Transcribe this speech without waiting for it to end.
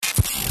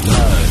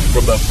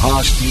From the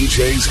Posh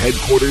DJs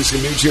headquarters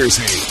in New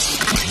Jersey,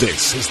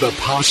 this is the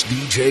Posh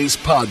DJs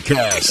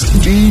Podcast.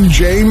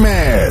 DJ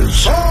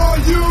Maz. Are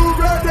you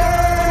ready?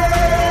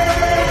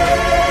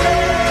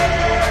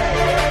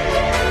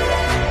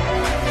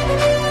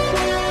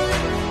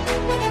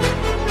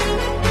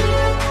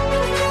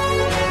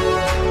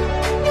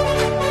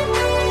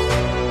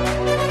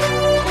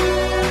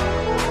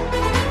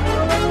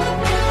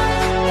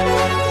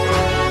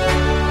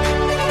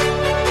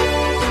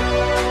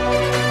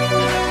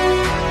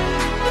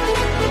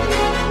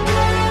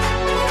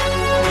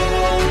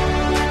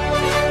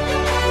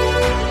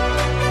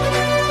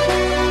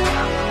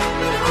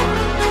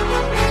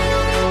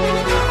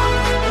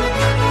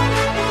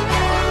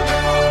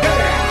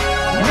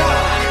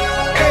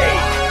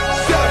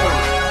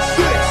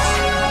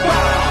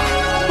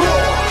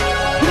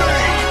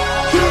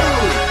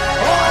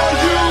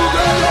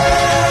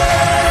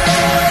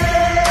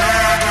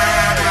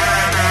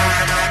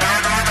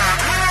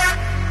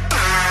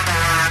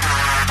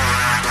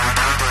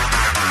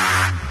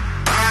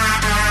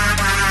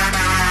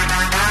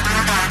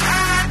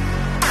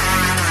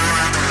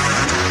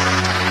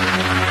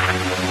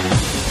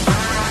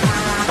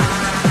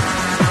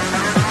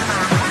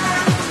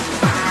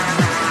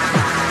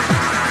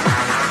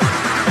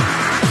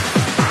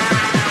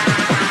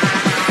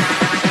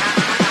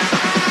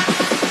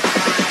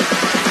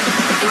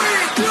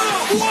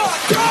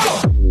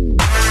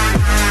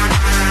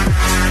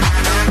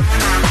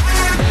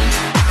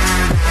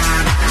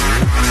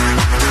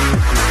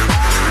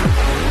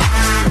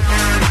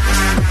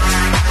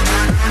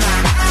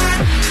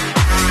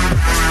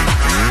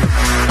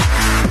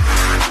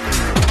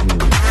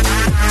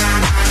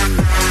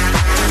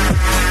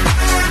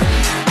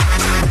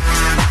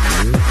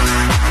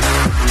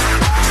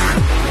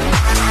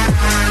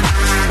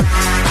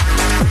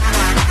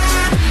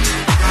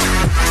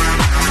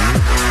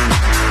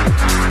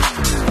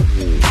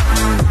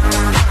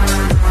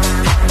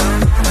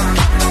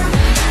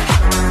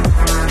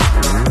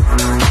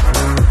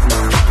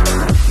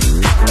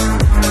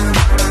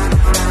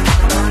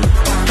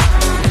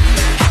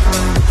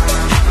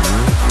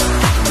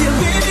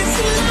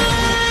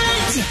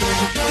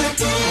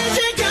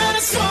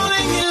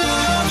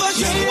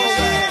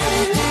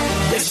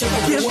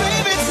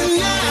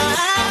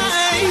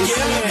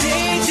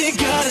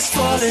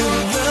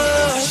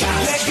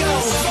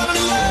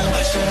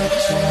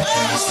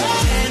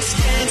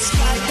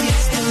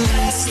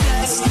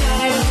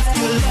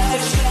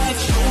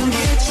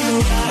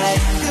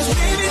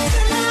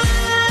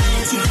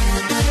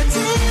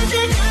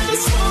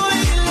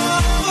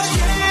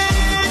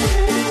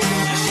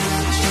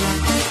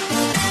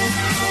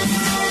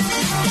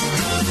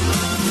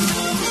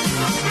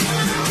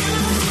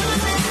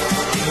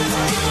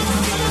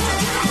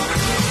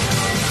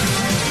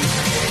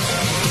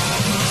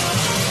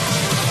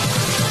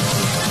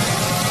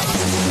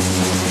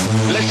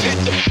 Let's hit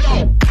the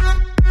floor.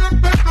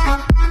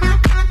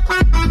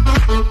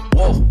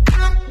 Whoa.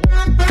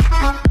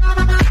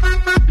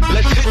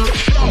 Let's hit the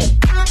floor.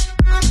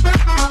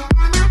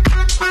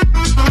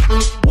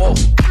 Whoa.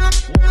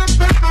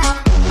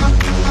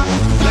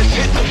 Let's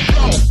hit the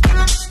floor.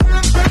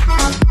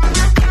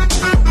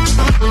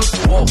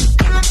 Whoa.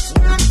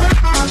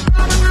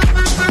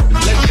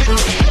 Let's hit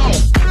the floor.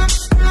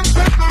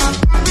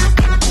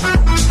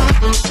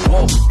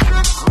 Whoa.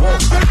 Whoa.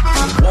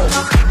 Whoa.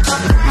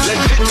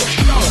 Let's hit the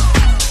floor.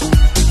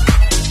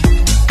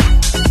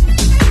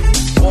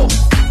 Whoa.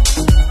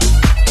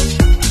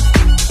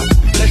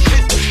 Let's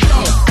hit the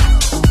floor.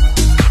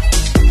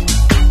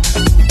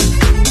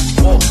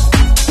 Whoa.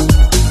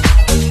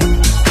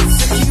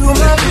 You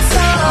might be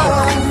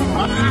sorry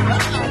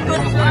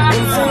when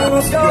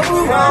things go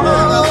wrong.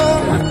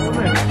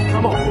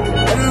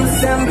 And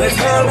December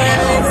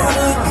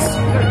hurricanes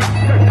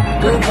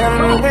we can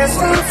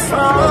listen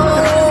from.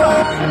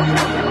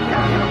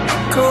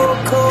 Cold,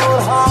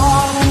 cold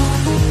heart,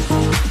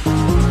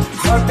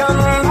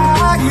 forgotten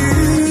by you.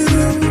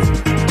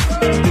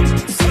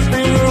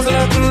 Something's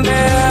looking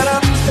better,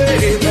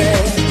 baby.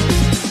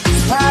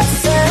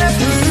 Passing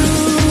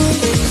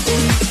through,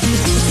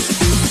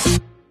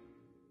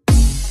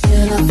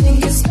 and I think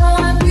it's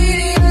gonna be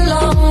a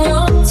long,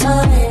 long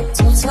time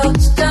till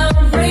touchdown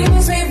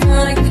brings me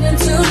back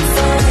into the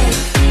fight.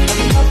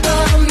 I'm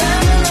not the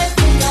man that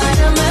think I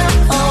am at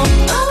home.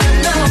 Oh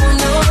no,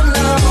 no,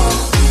 no.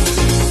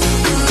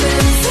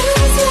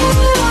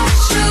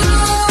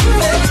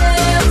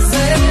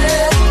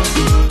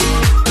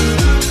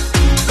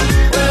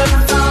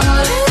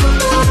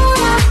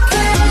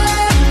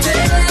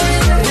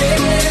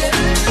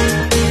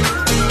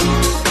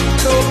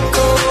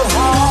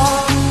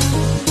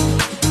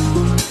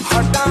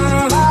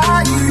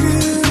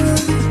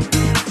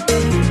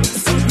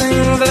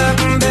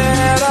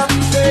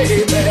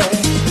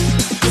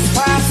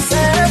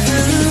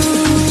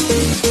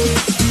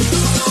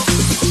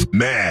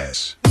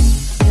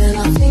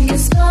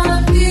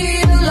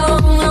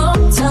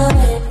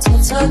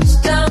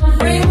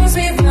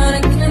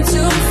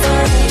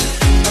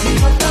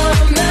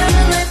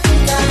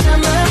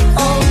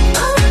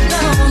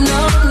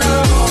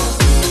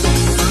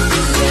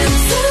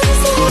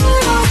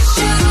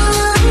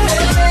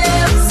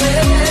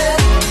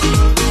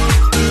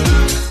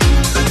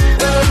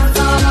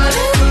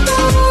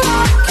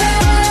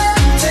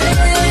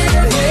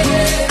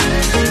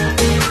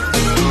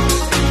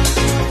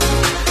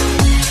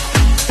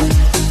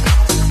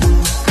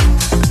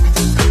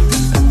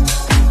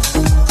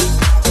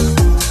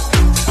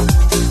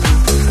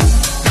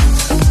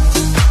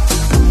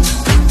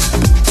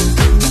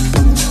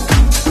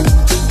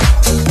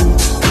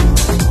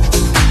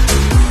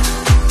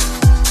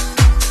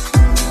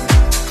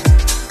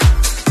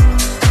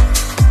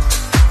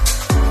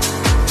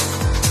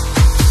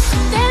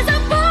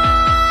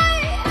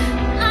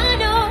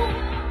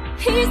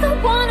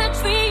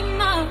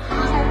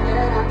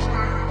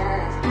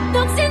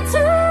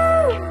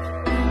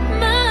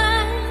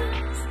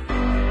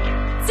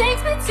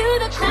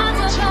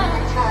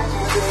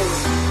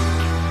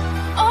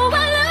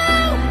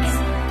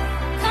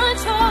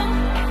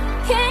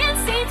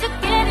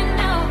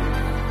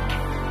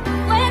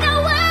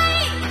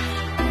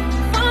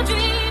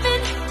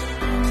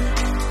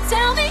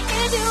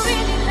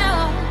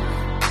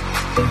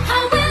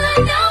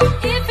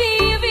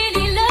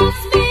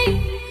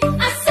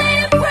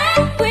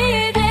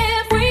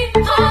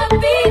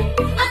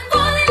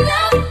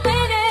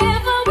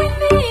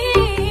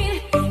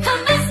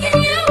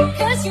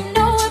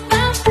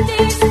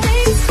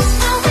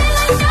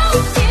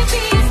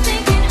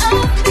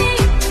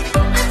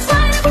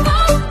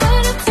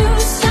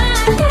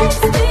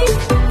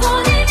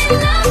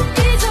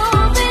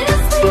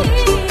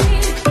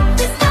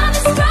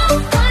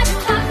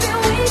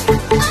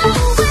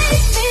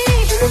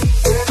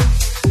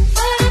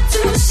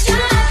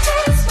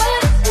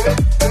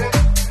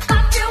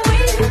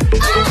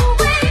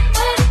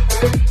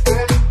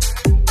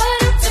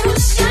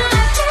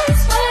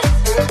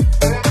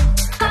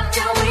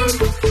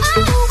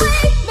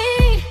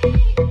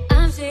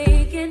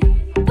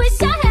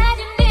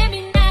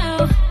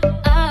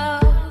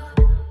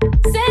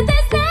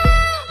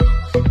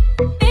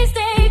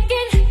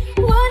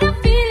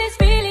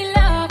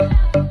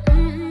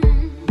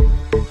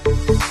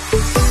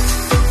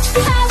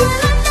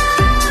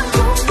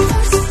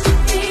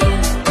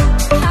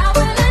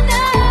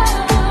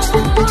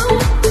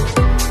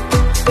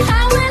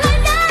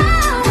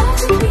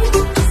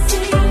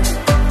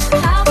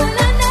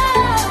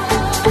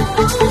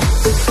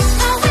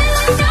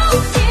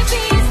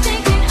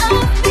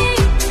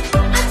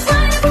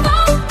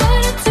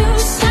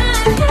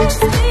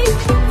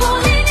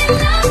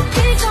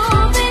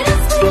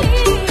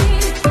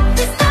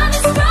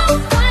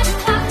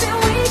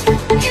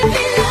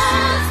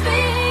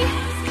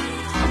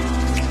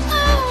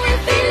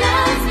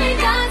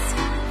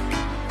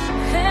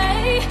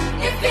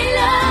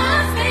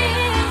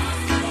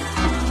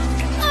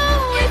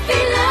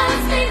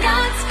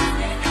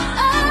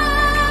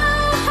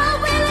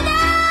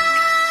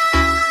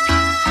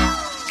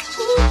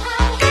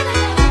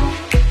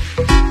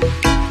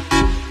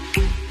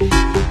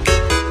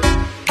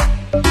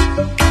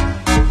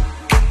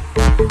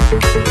 Sure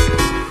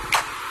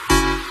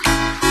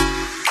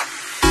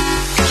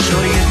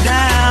you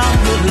down,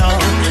 good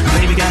Lord.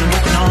 Baby got it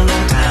working all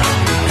over town.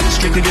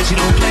 Strictly bitch, you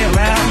don't play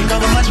around.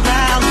 Cover much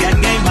ground, got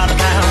game by the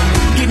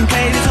pound. Getting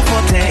paid is a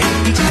forte,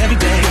 each and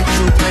every day.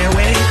 True play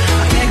away,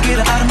 I can't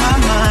get her out of my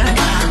mind.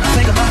 I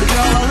think about the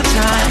girl all the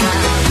time.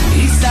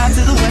 East side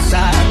to the west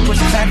side,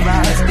 pushing back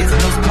rides, it's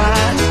no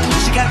surprise.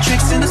 She got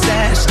tricks in the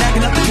stash,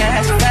 stacking up the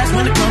cash, fast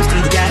when it comes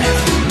to the gas.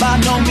 By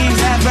no means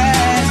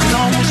average,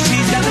 long when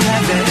she's got the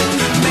habit.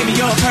 Maybe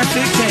you're a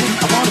perfect 10,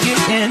 I wanna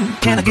get in,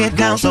 can I get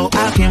down so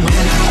I can win?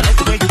 I like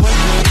the way you work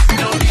it,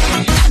 no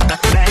need,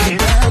 not to bag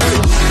it up.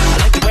 I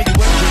like the way you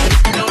work it,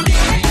 no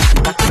need,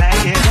 not to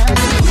bag it up.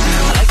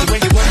 I like the way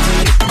you work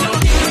it, no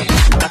need,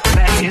 not to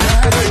bag it up.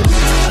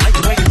 I like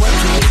the way you work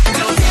it,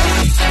 no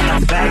need, not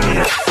to bag it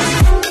up.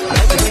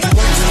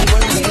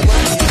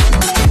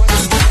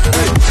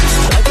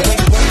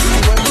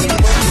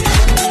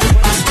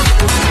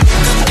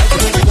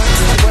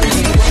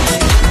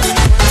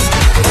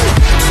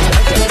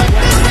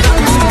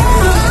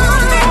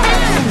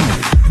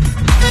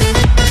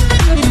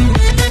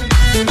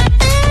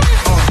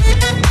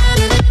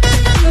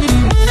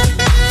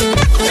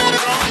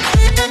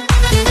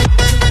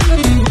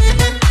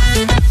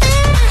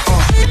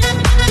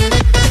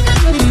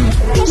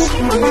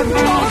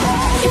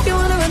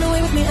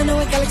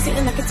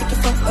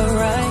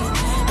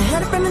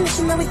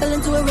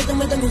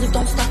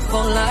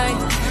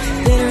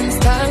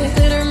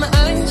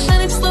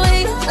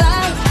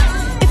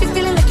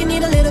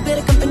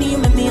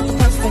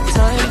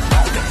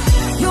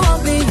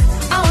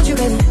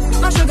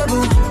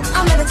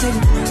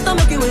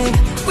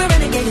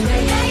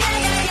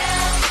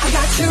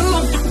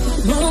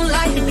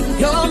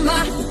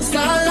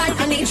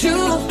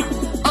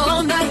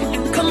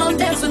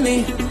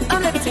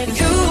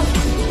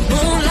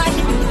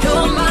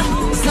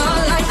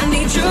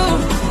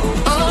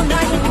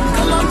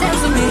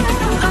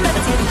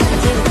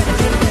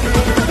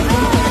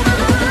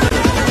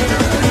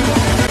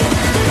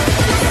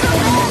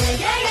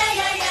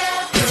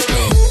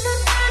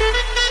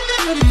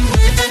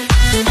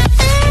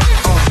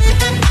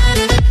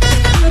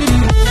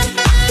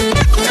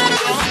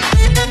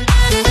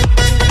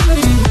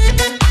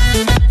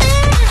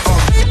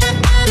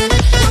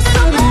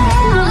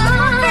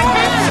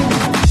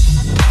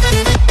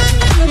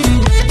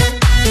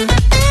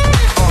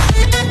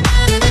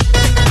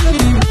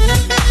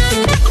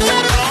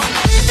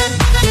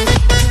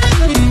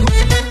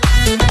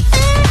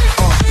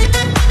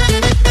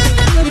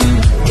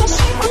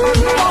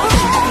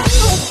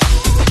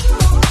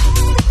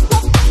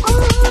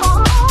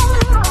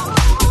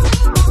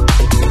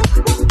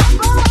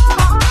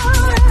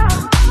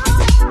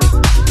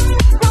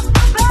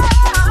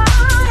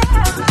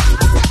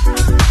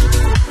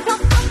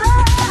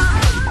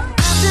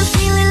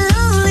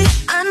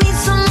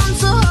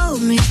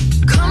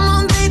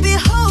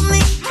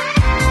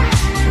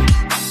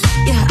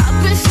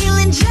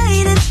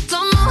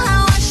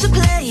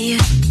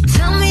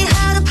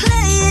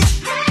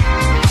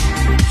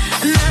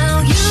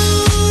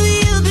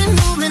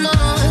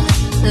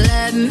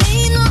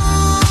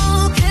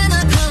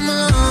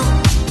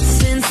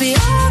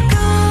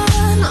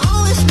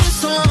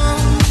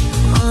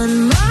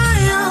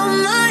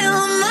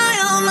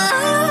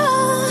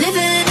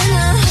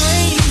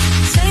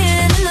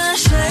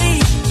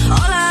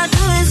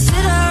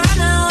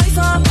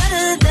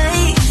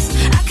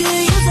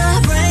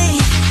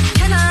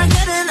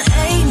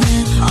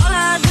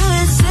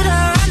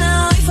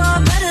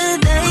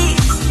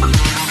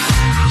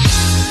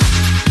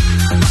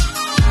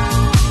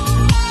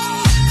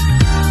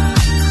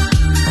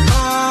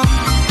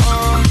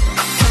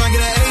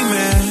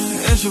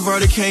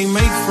 Can't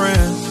make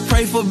friends.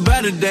 Pray for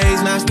better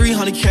days. Now it's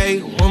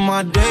 300K when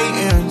my day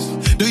ends.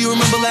 Do you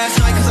remember last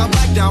night? Cause I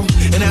blacked out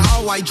in that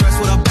all white dress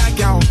with a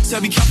back out.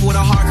 Said be careful with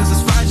her heart cause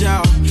it's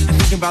fragile. And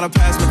thinking about her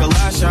past make her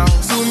lash out.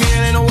 See with me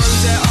it ain't no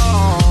worries at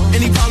all.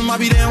 Any problem I'll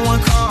be there in one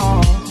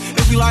call.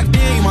 If we locked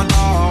in, you my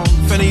dog.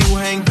 Finna you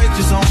hang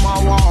pictures on my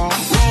wall.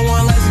 Roll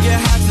one, let's get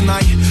high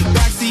tonight.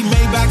 Backseat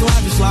made back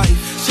lavish life.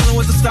 Chilling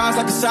with the stars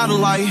like a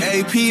satellite.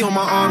 AP on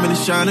my arm and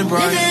it's shining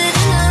bright.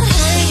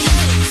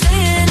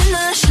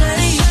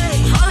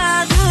 All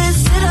I do is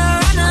sit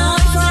around and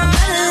wait for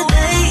better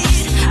days.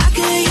 I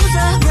could use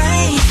a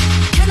break.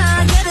 Can I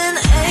get an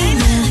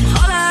amen?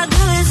 All I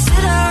do is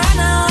sit around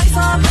and wait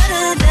for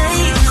better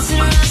days. Sit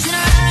around, sit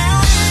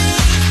around.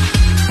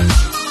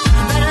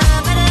 Better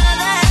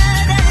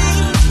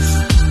days.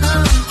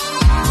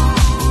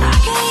 I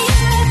could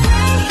use a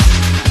break. Better days.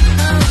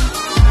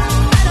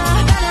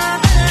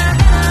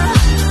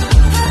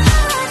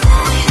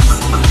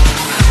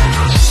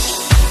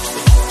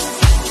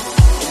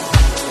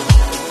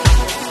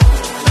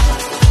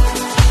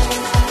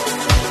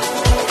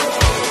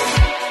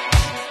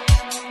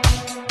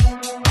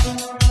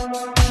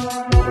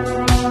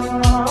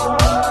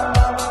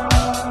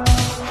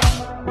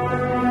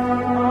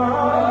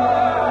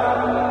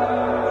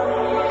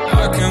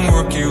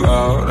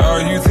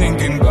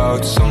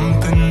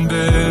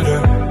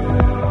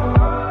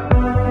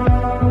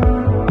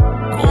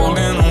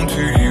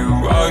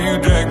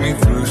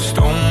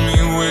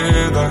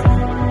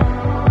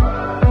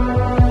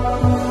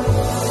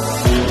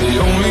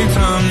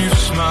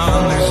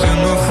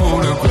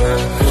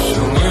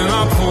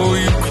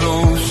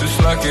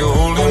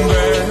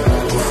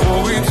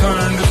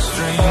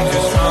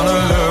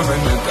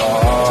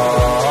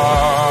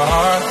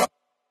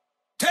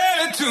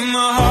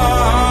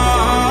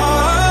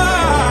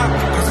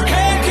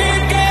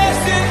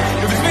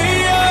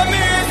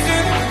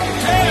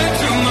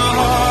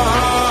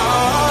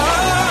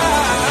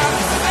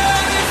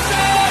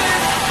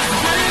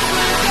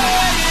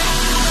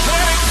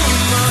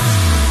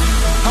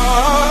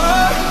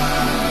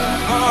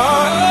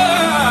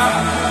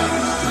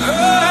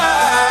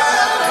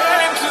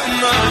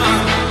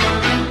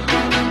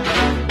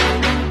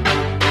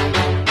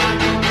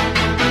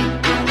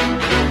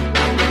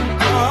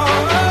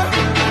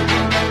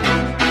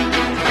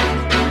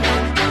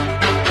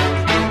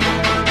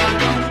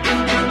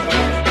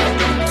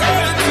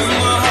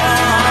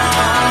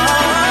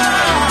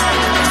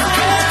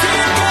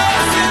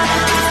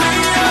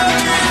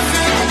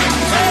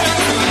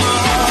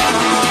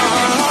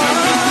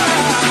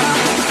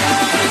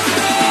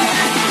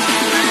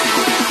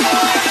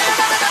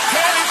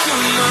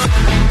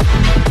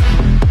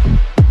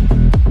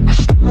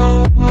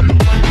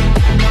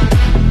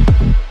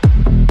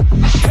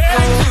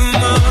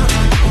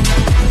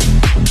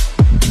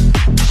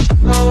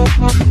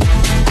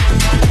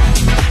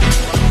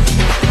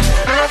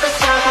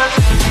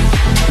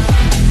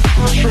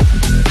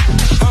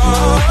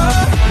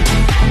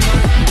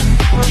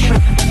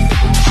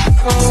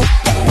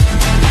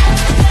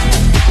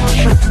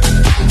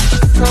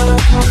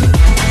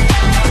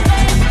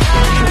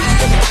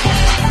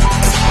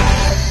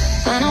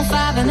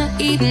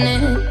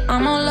 evening.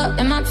 I'm all up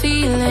in my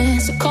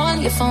feelings. So call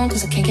your phone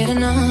cause I can't get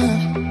enough.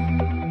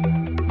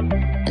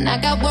 And I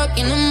got work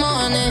in the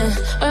morning,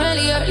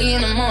 early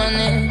in the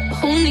morning. But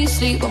who needs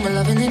sleep when we're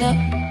loving it up?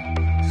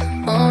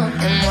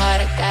 And what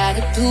I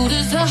gotta do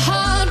this the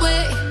hard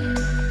way.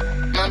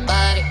 My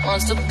body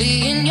wants to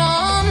be in your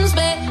arms,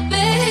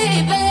 baby.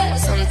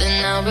 Something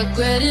I'll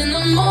regret in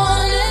the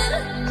morning,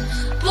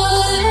 but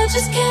I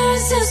just can't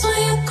resist when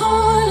you're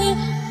calling.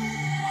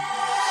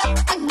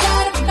 I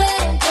got a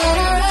bed, but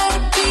I'd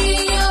rather be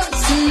yours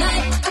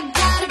tonight. I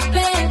got a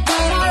bed,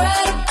 but I'd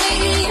rather be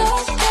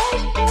yours.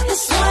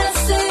 That's what I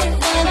said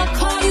when I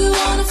call you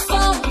on the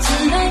phone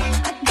tonight.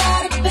 I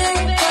got a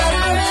bed, but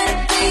I'd rather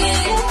be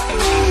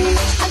yours.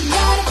 I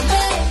got a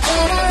bed,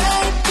 but I'd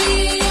rather be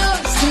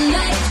yours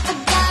tonight. I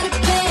got a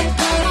bed,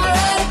 but I'd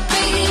rather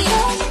be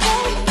yours.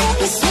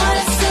 That's what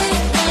I said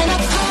when I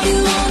call you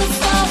on the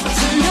phone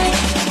tonight.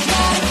 I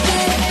got a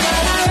bed,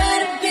 but I'd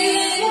rather be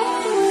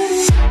yours.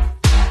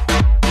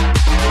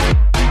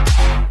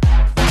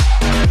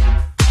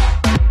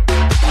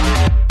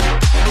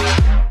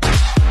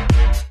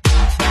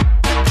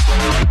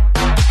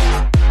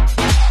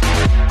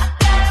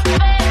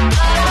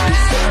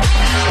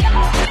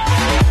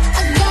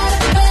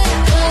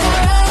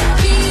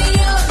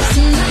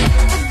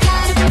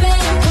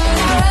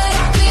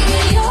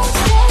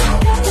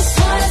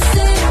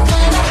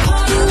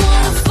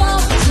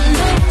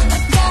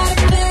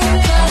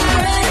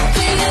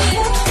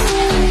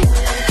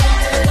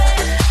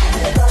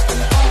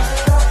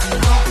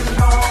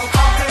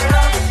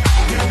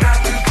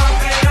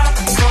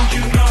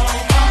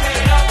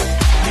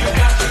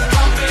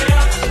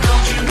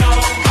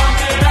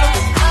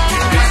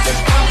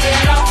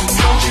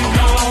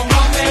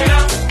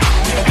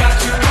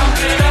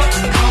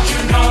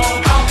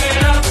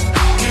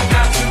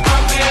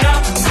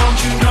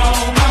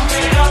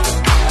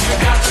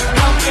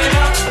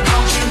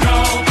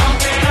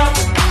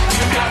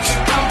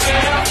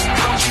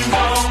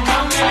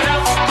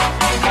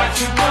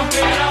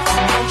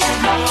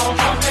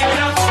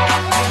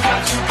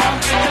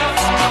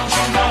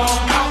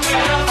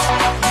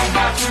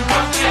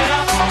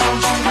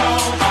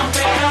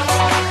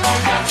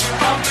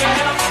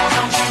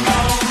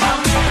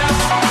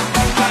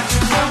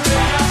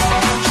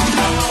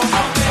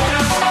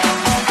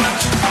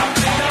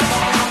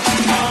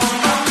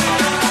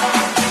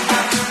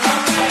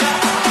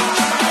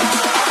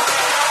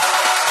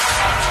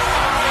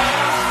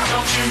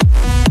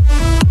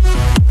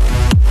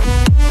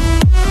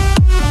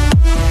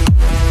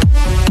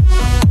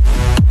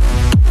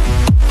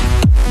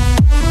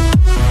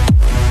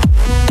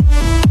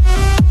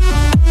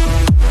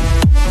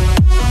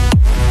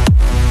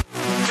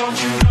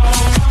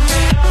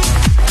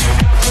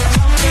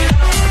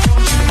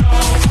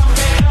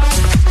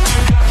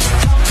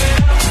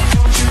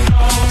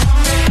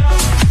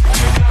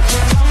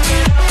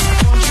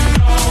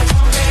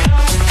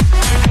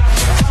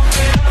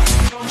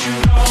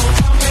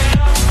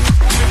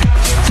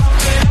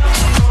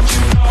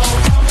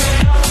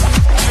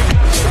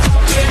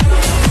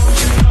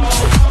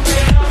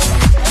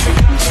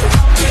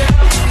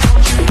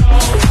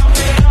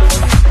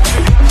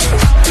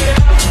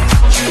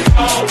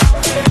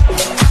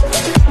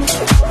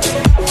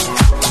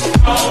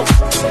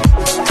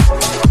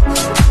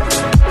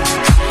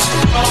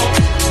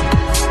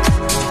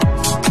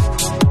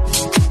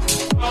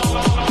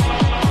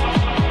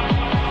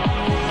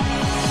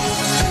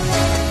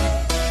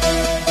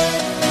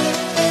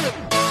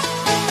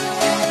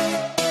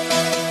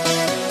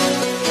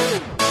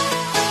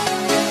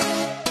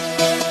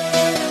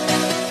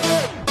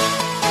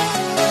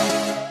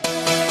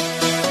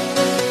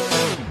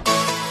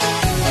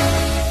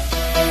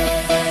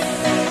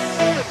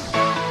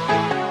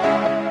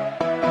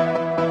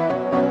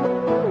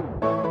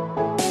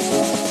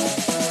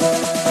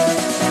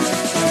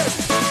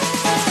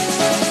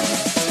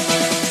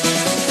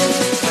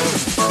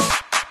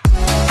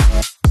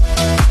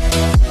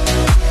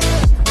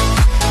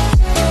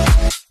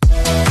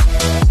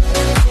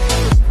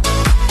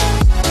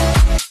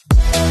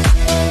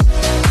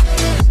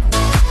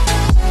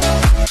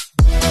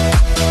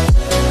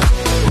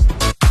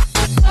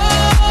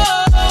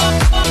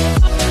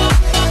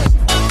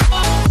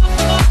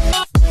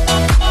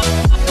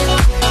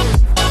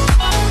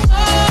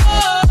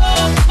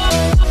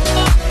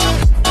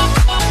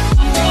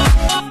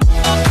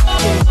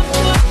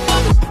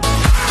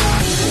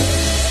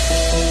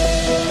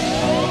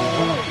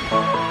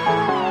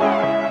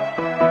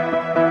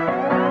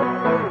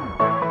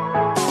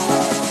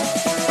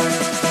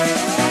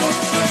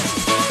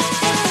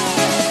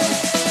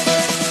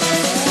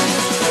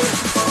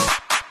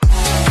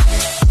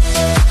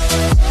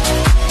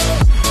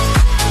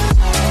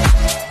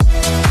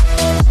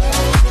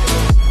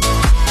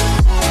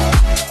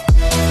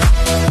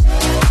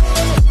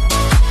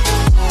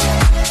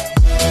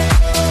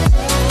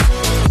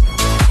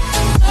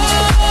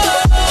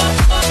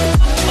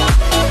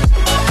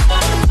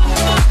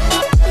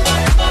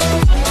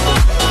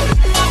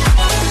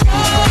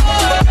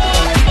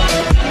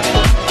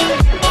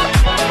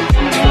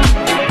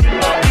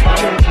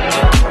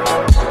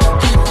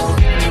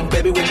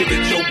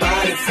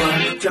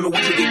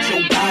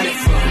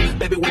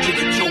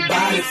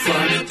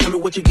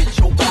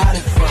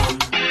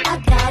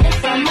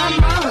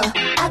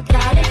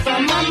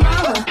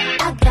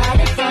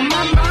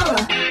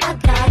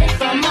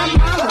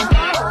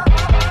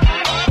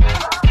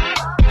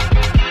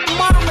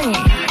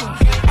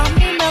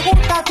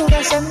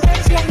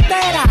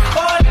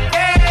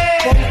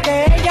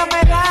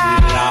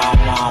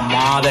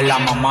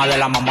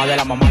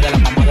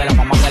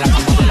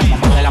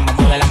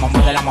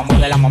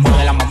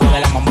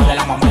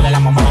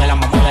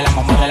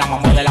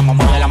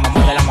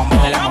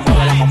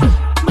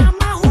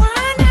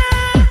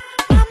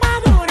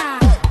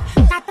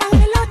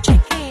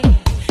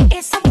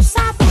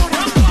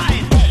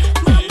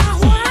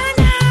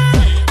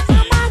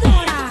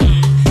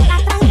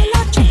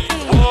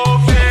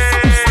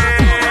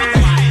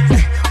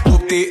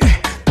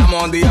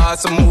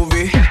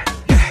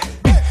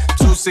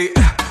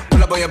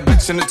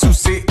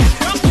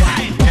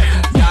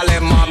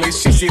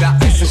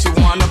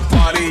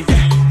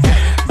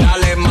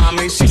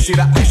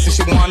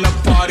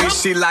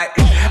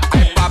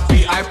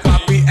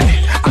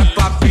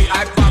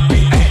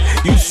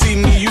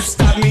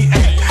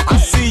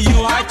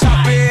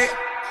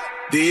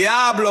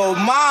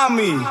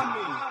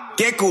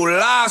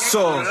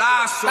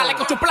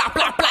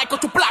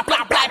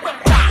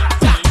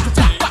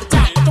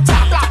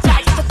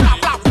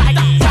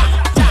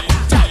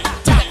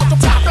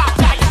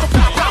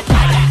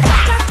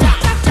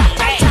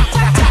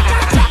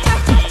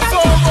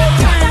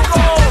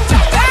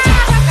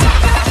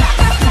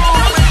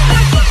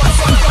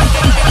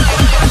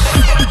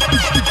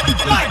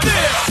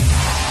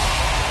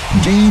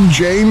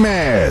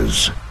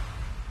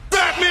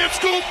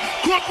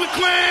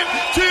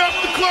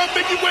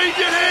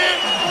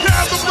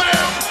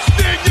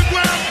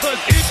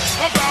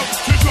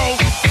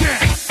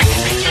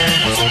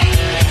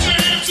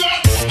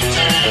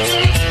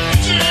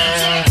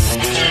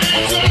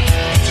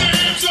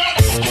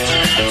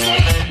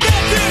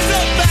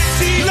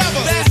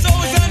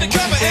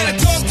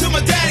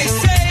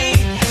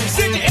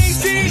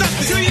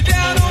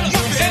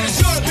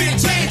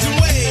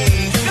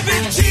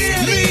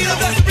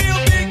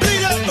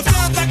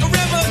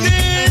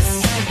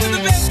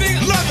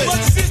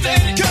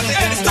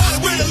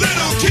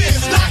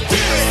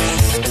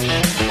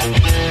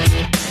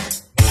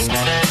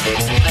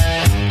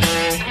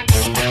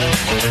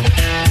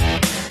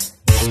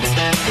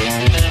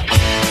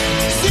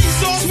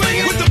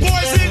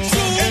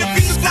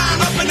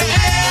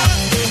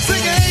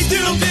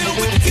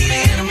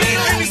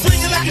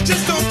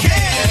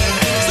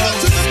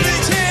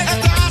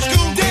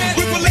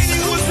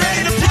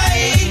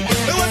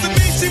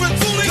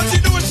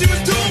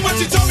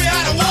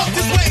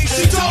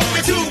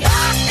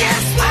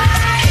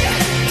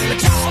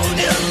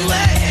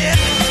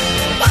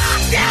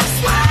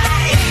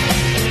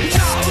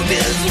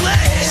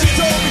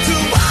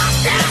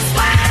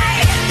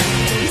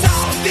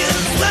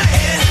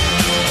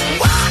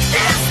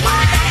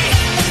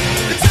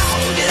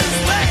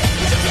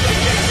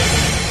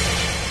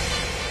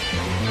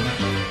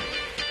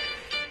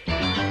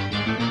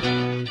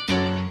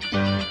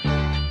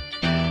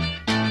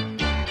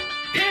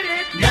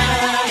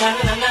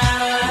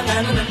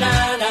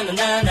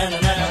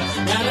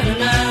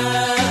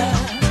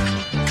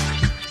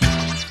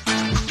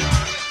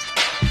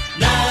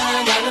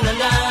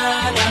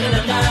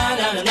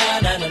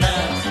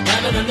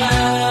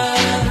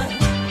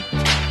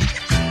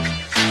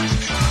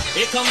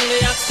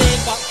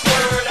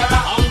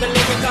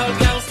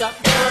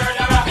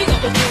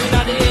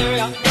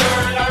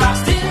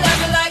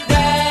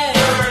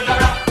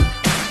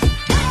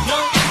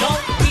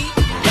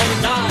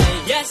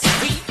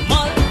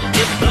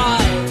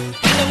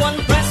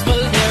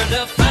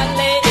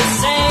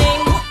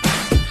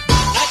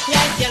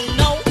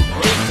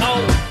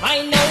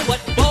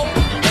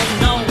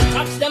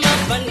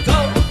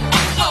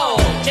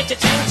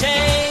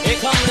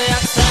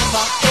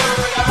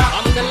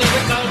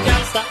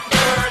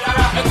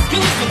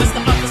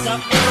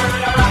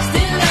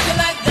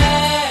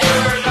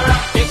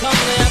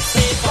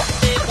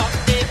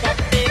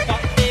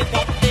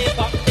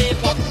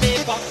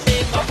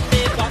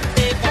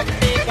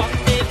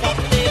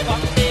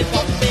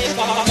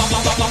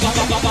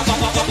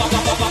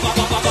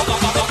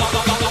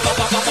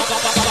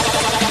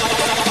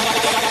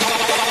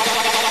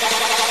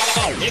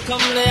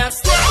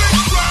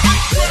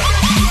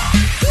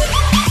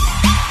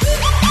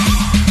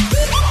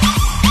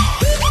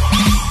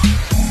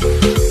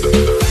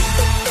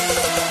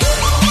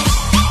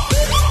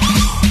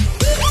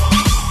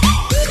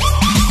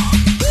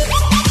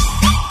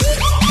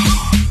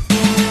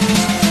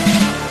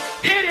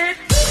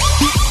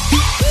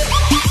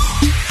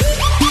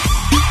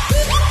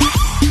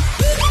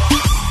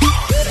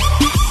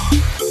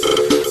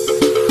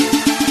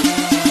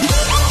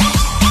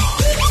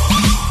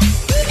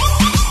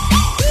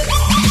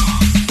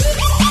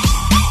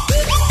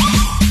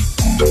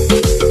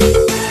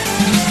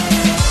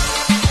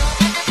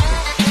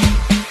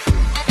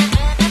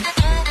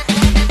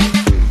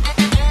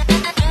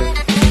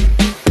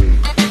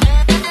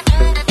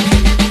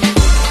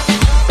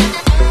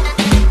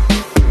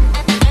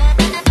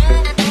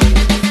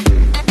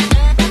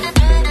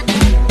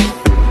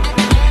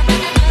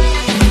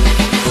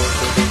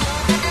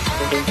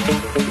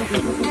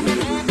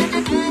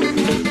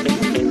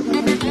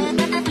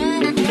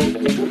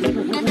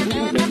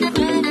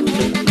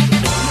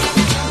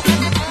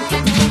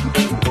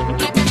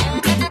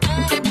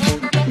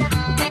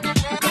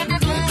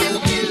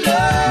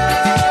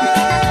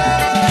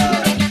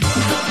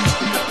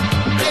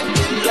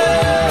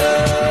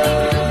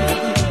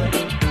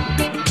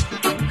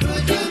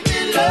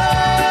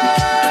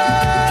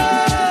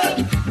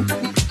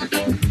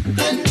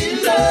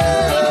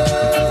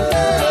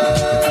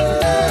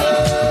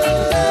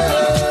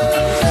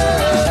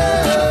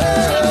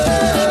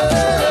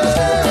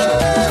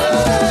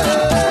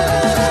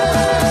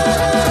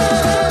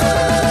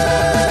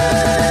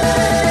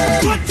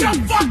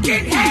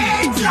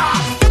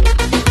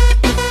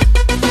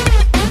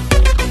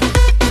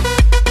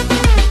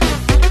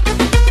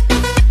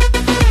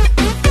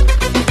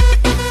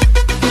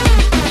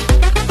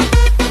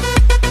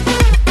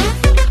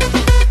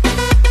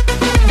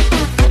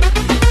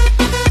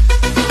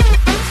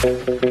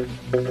 Can't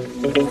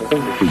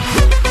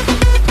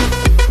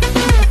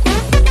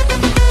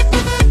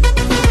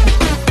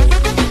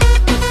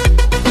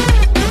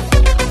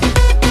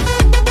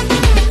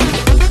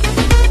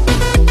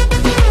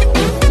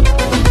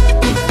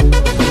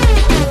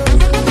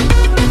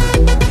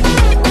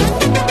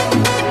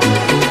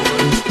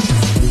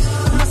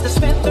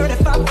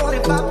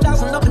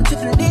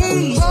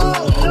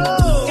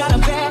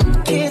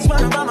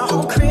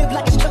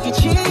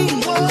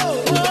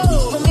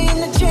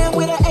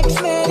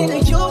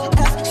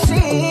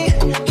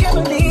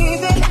believe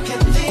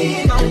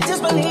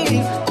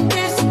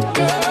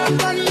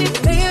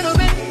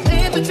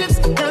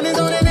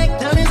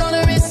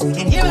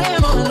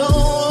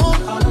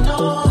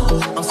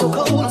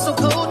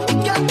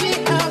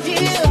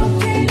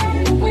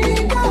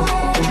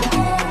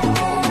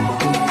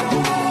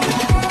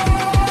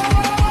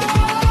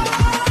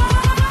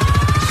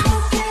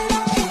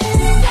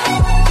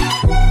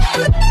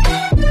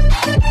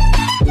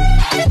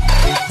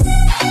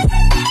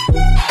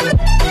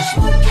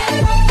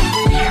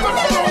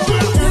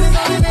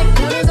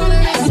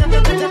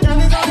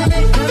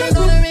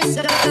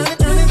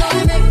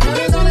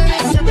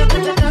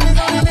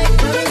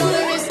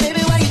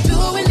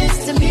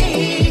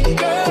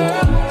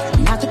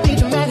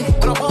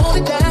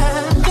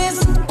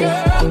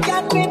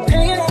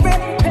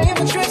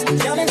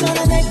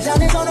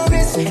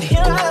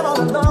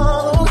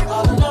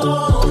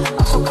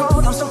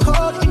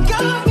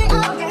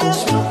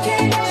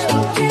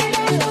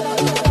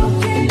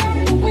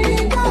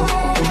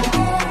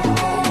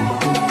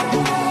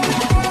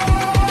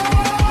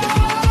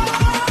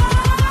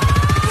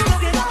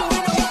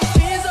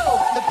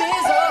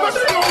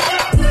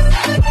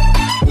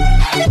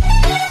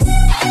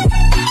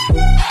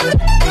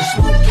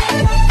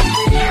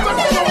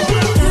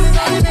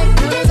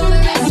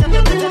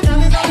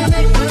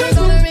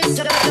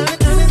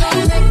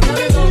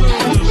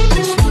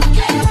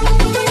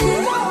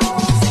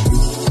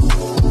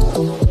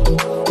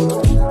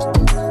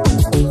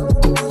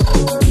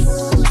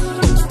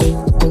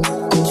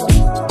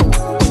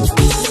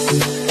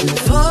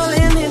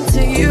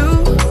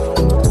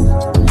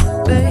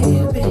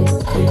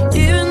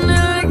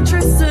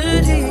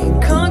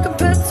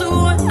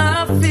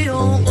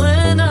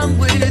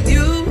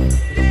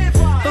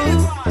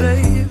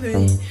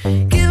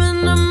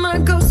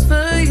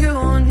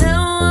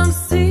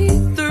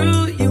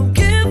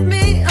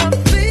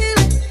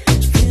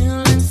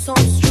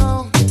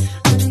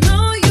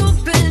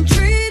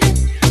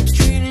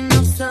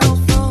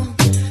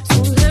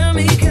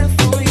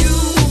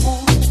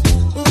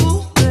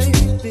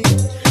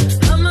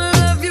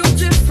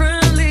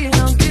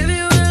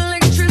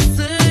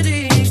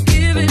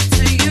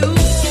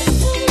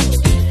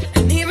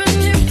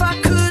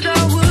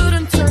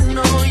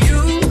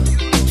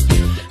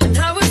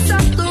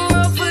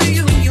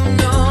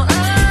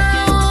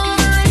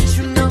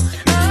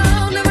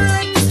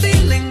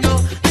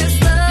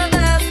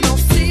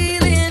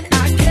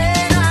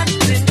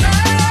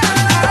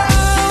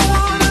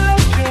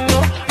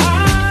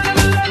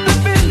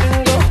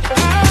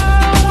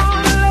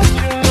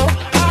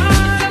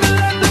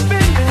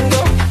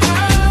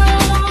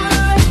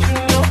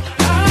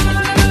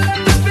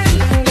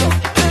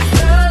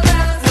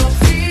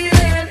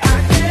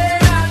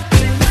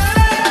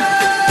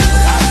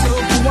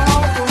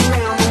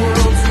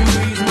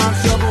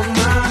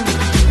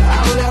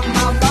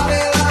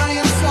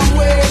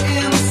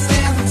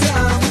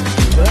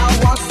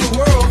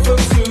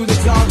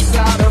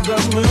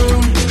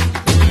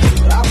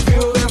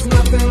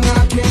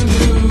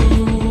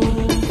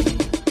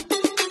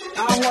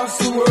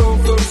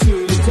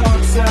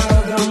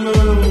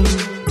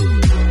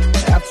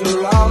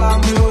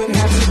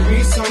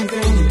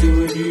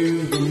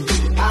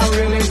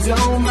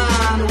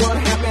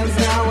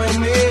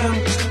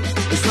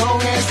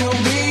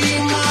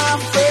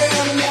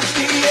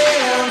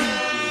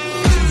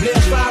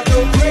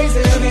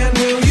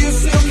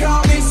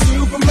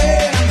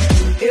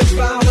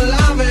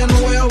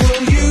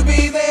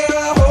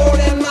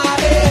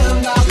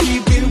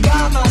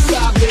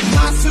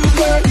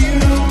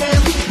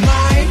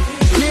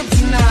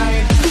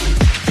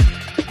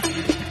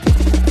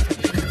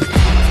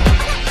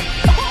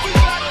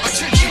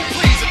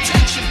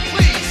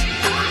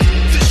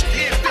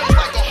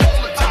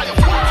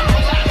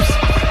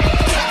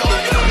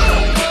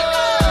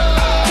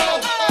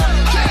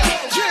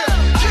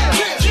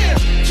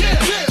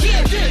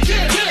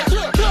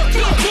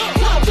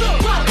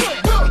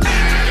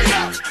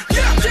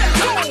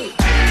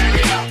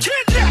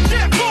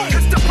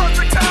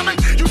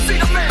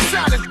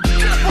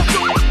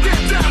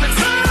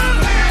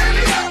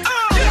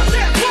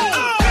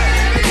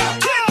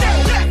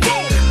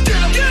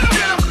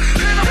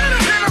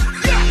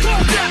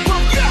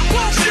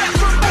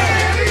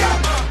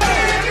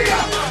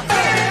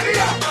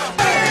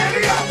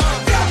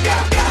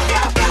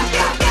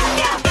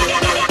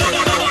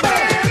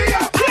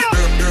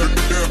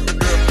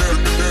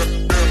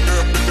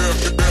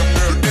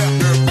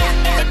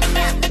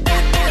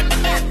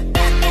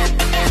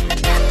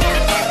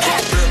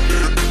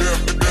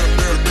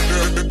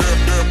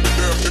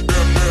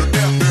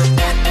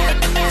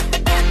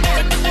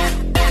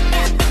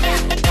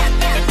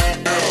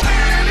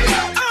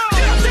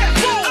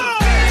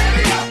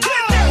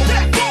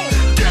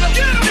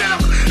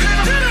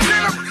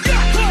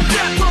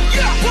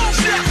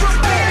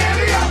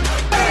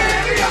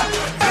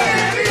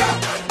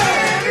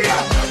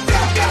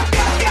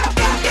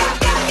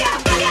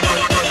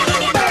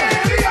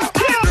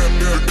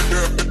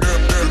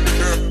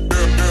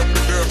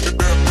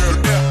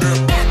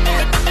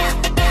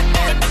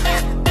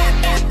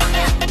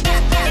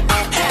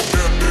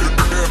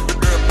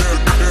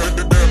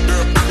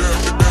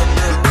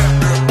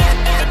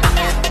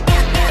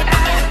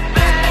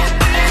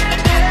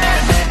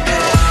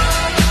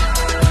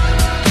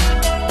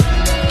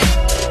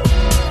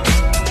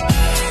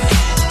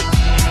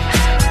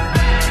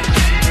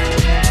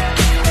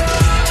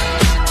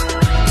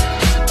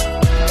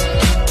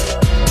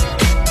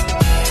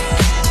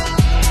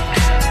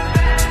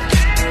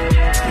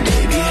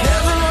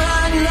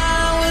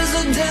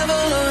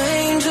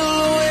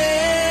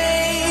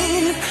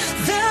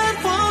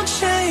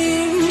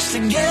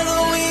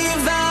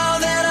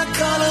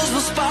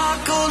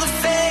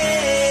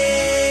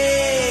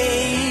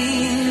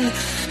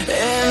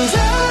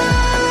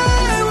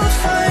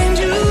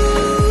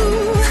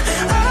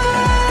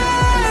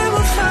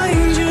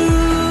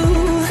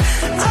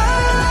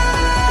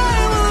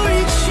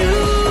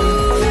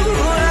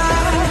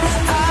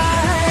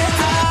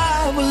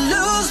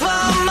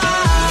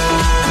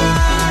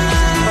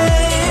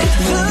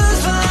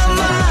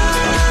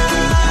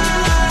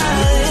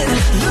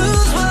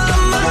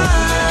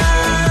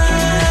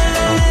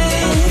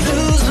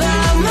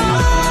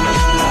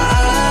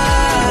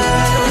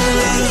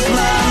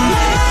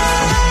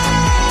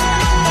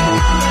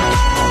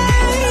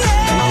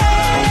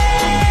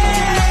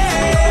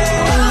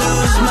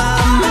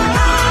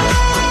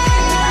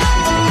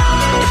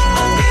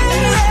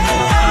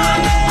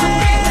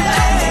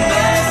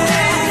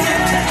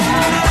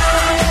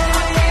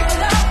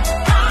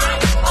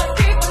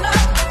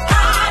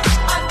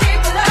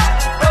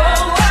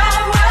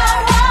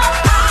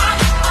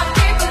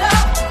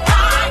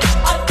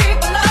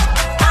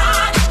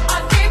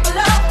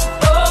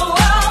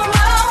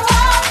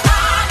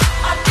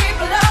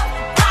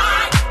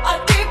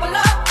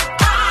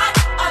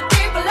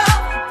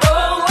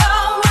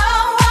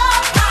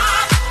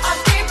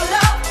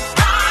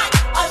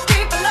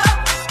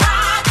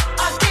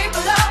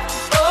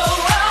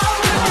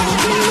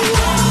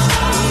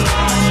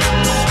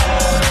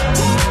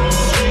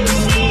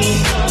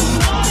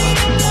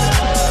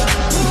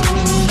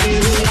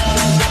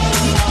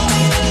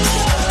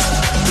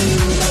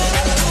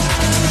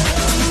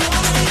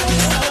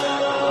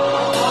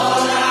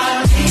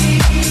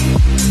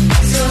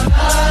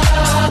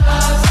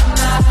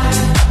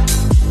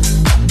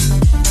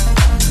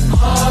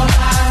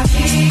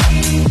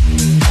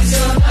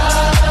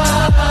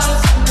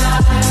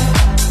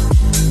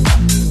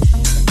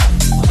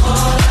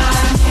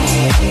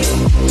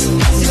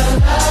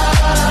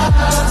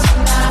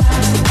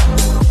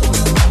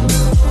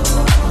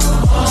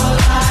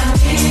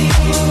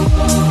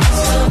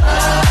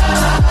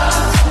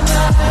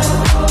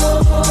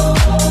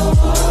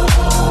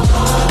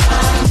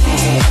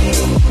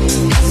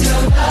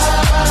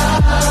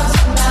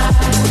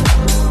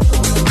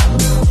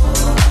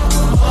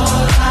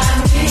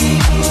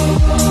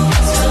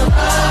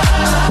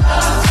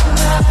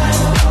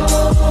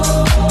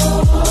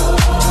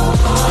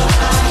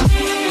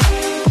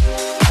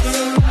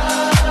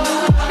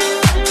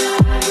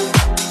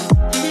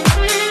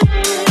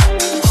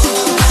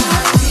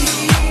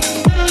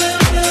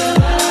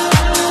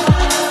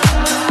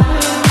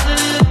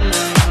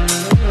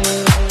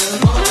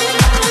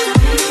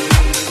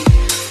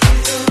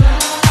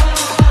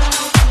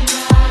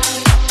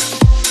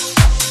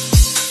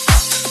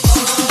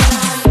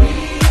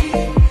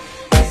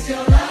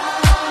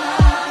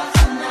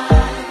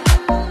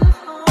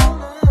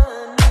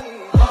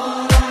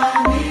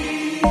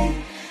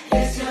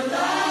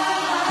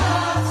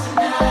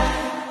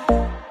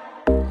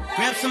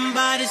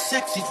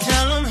sexy,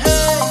 tell them,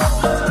 hey,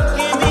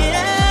 give me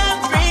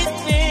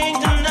everything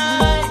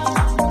tonight.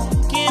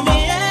 Give me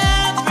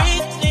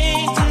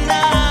everything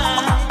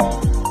tonight.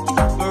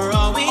 For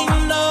all we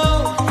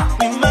know,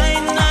 we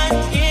might not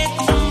get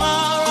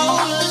tomorrow.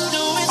 Let's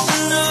do it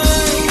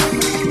tonight.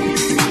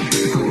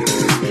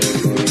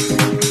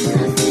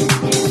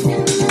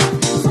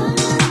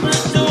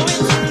 Let's do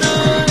it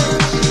tonight.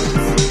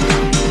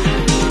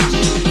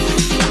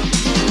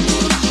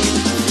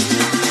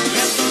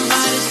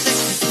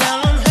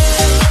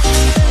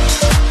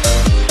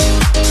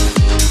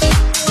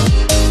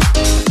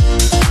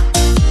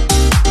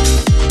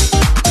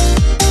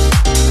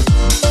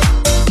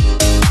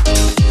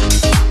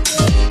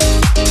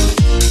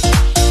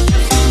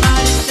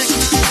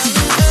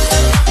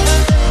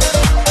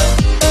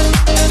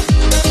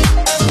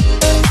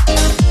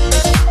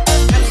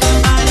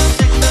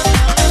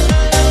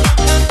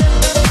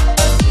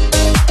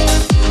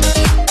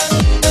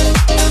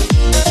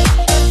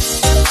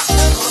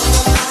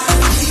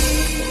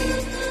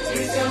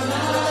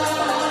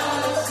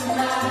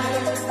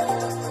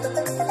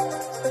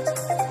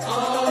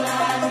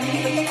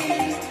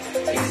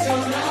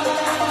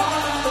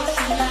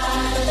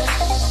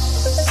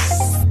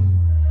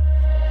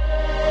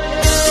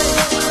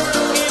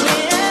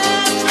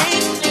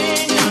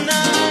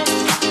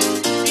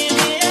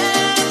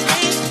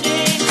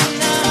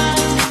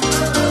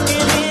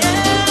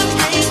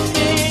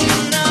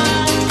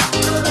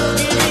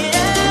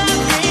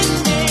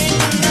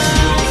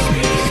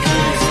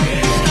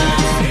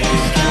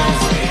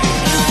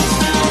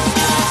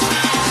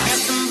 Got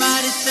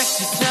somebody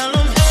sexy, tell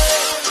them, hey.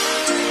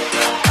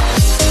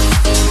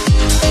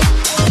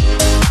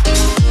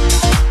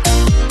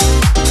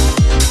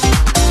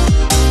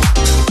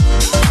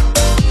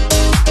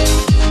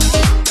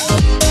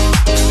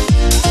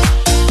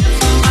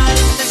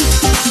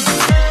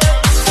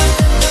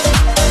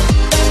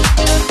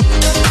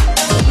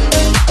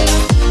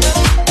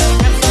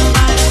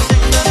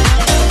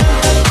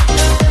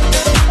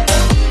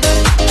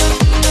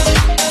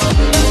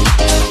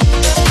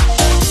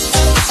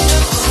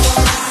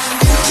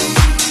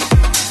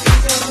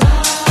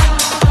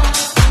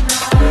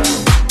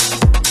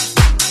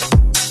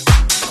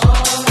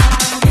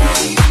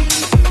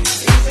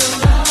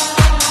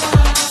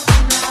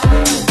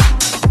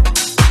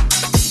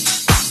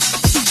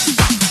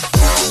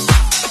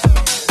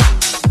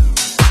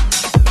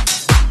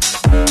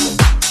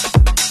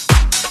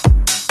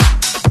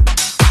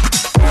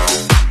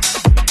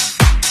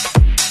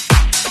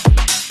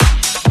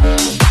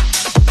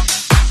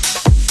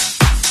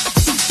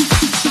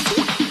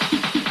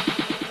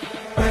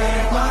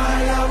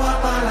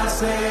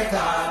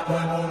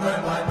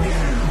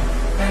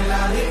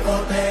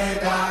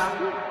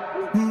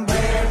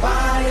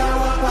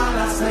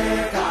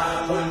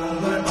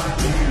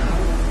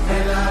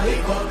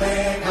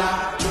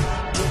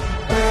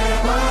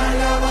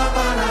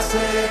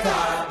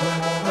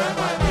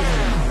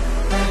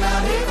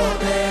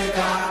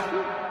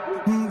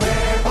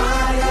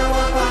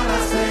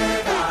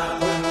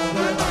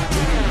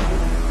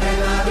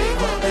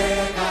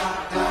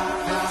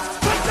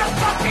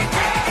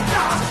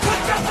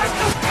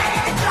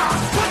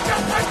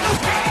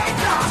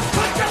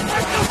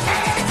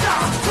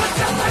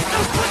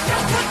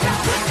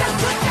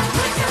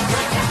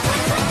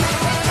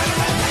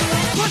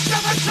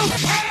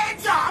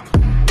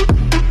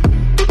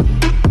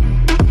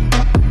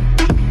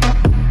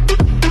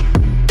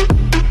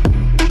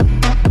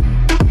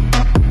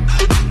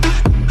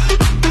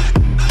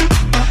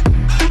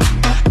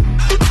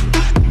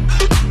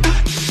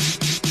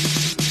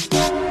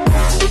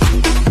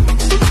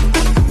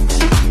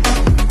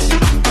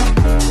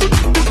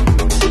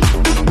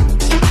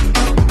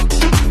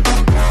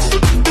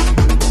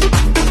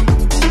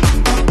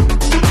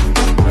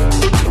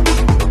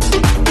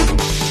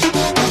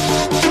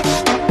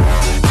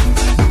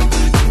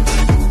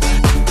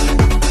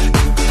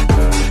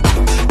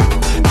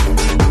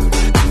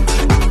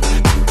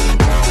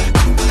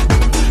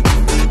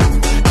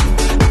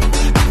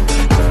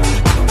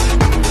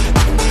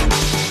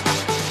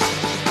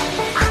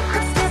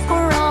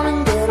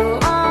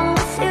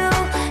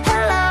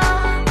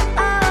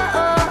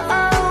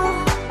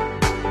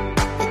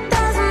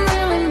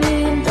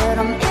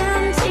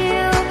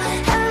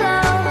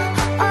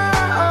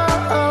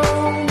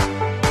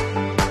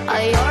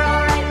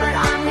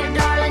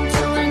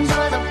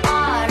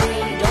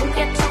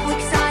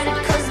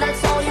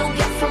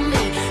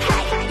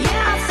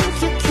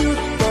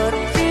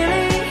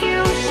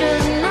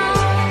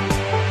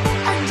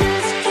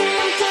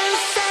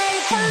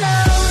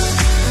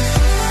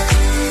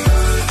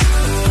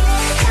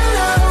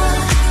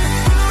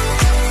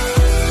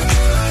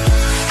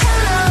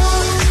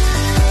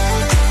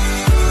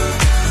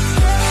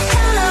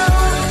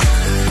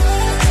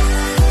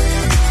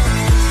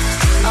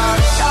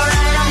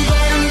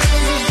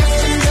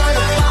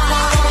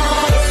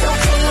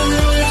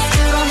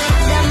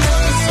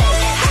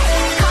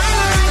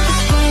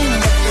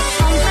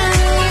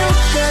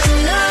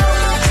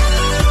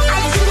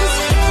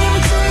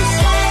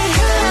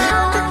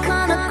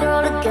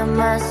 girl to get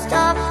messed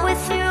up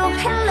with you.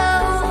 Hello,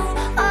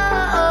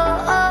 oh,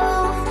 oh,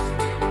 oh.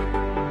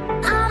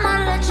 I'ma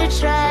let you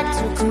try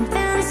to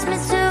convince me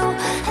to.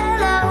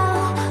 Hello,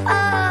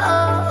 oh,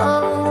 oh,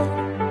 oh.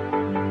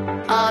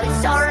 Oh,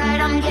 it's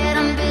alright, I'm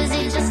getting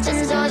busy, just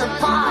enjoy the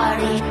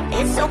party.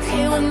 It's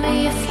okay with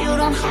me if you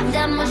don't have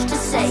that much to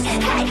say.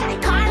 Hey,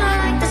 kinda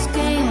like this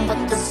game, but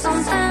there's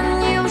something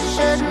you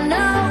should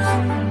know.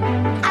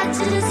 I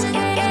just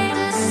came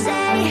to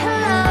say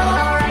hello.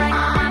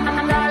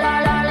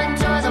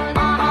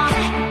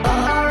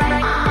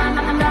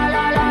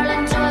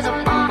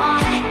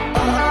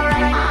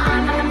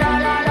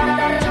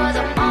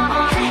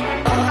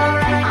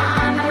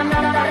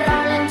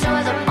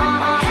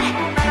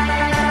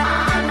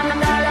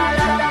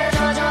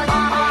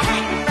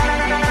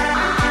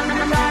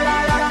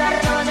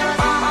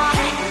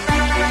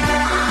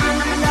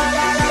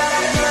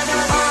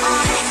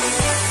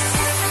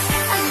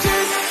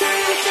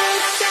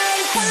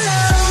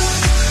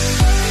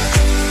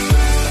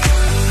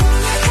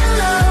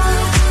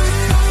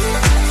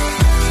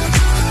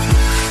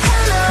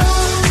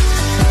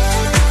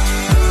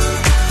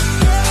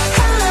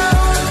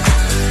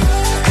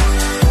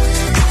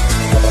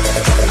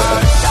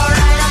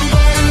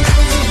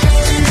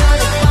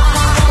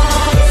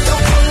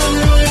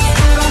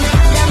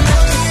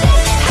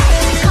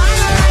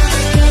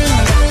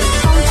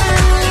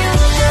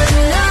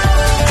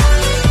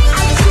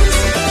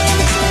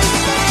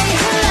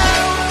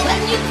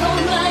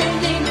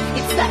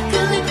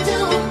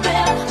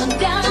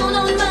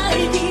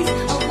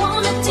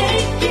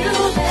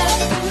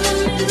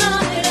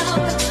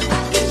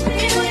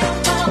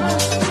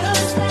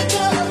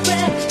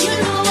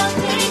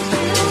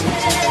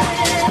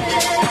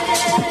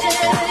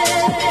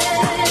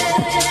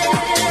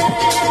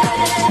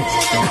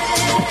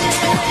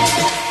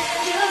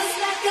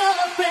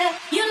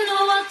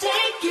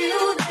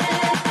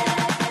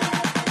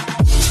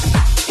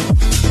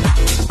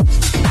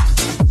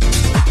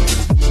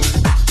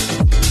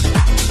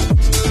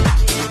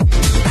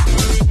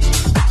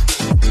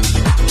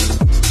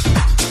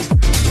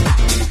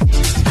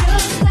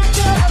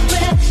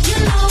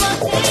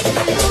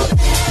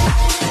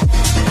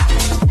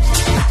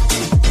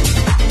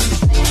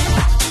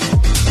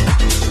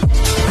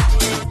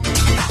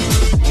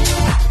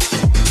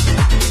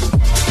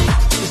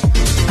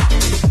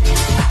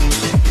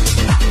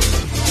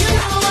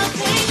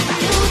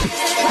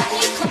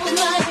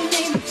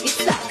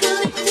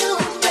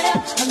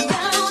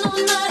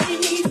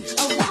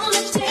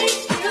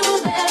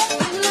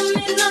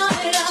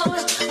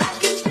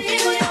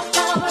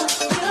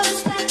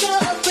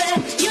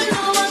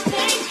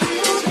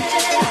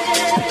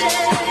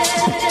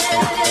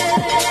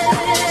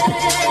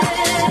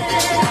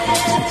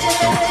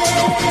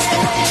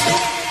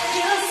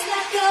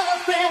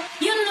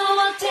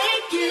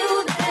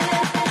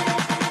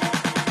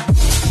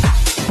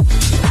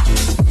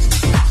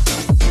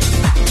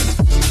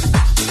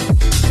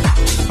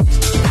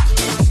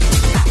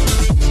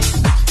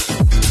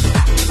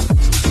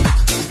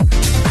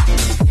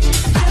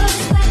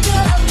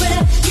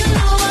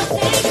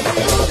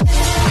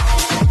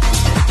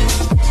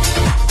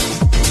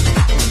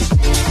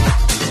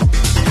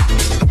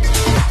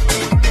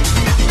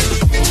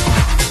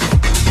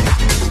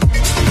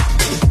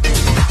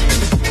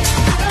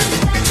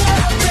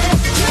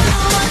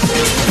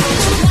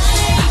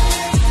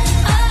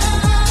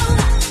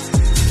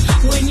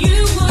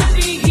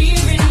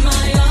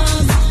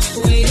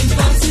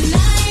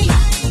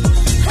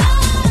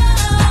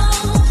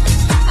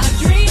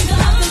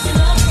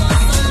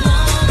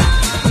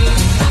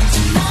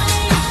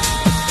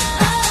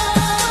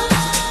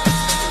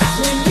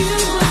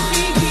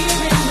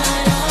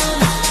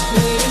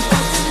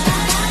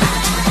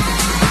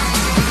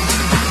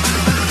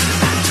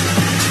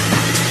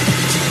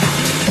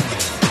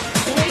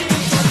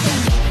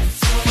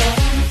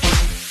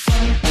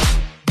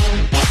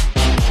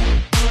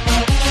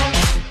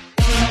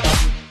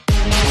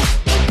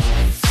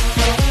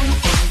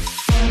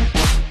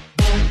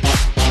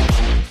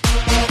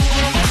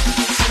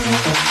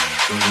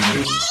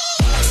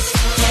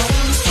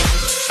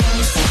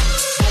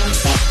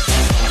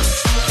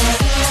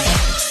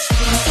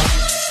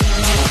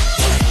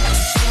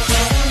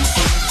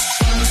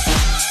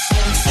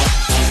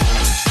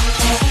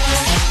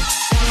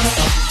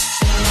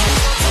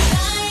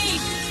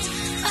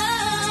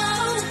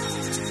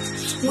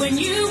 When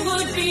you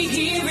would be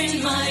here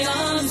in my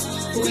arms,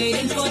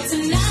 waiting for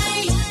tonight.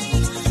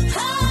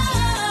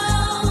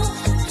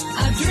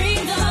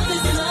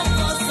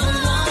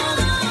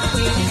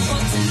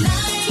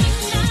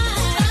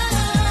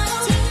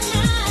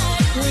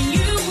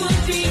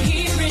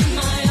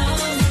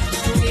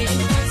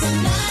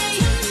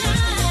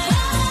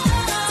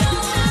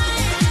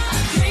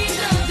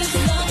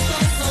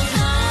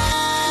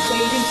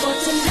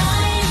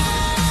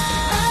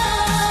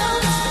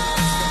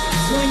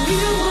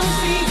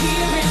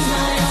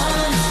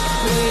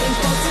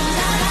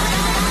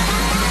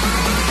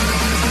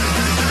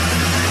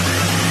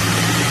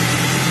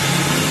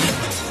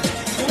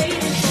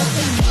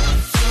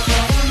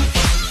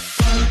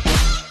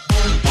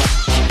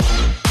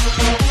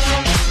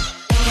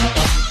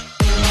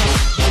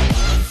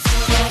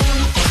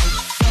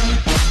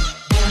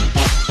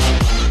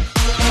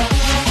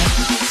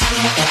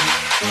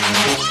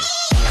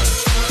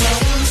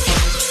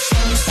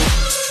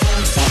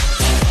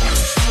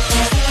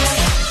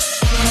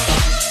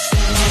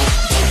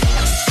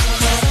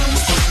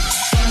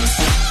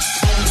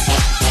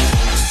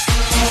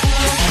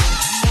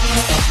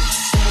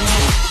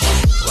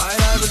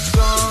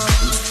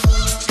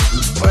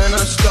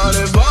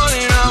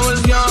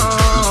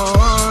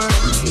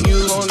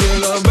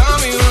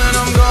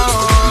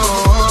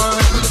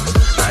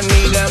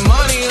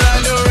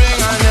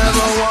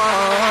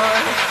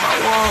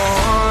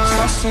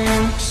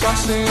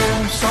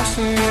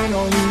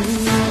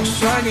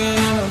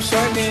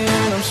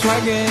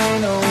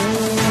 swagging, oh.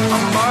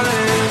 I'm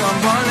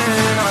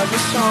ballin', I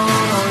just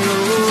on you.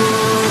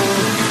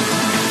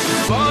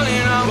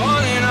 Ballin', I'm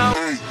ballin',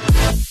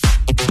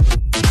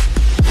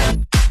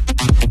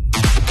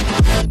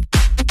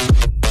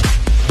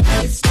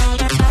 It's all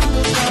about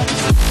the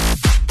brothers.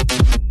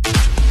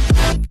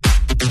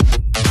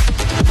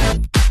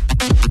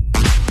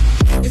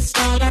 It's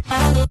all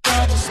about the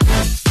brothers.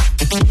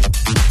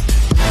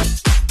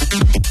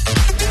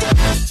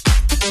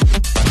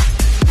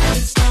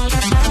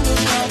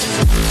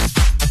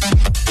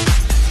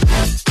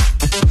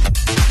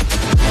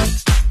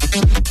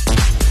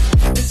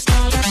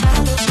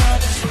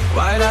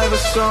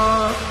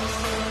 Song.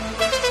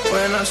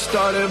 When I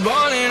started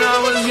balling, I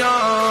was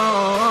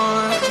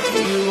young.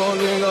 You gon'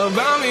 think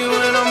about me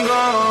when I'm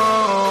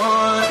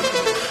gone.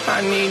 I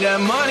need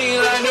that money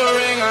like the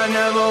ring I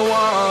never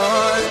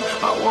won.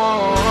 I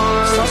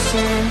want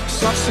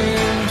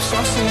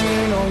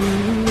saucing on you.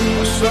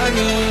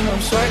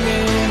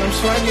 I'm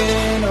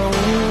swagging on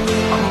you.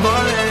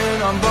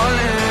 I'm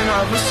ballin',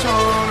 I was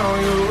on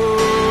you.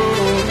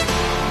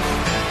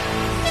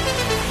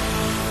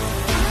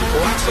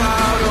 Watch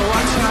out, oh,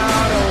 watch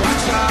out, oh,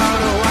 watch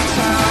out, oh, watch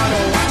out,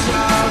 oh, watch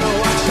out,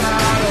 oh, watch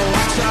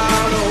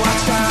out, oh,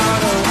 watch out,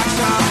 oh, watch out, oh, watch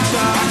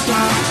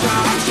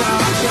out,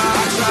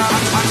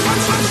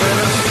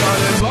 I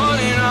started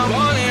balling out.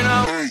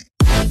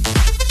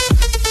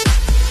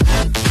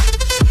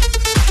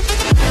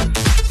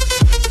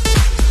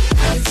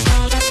 It's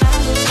all about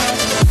the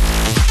brothers.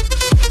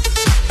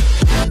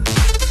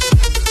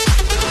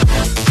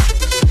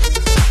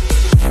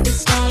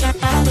 It's all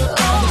about the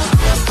brothers.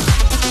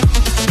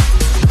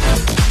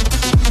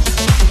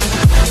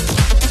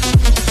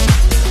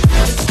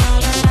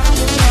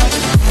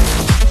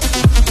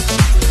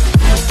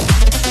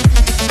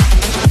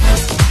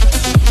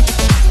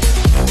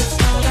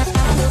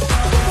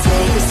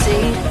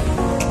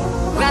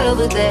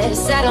 Over there,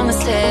 sat on the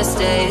stairs,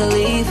 stay or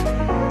leave.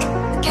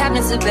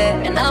 Cabinets are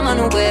bare, and I'm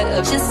unaware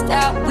of just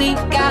how we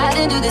got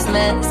into this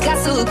mess. Got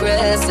so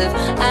aggressive.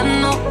 I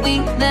know we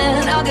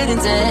meant all good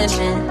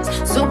intentions.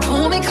 So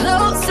pull me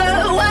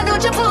closer. Why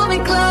don't you pull me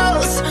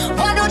close?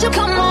 Why don't you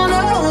come on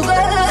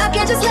over? I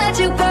can't just let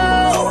you go.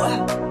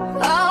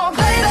 Oh,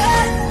 baby,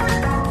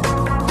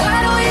 why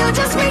don't you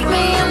just meet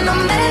me in the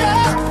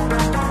middle?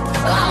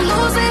 I'm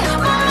losing my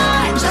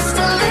mind just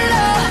a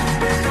little.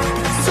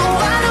 So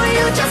why don't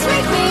you just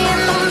meet me in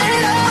the middle?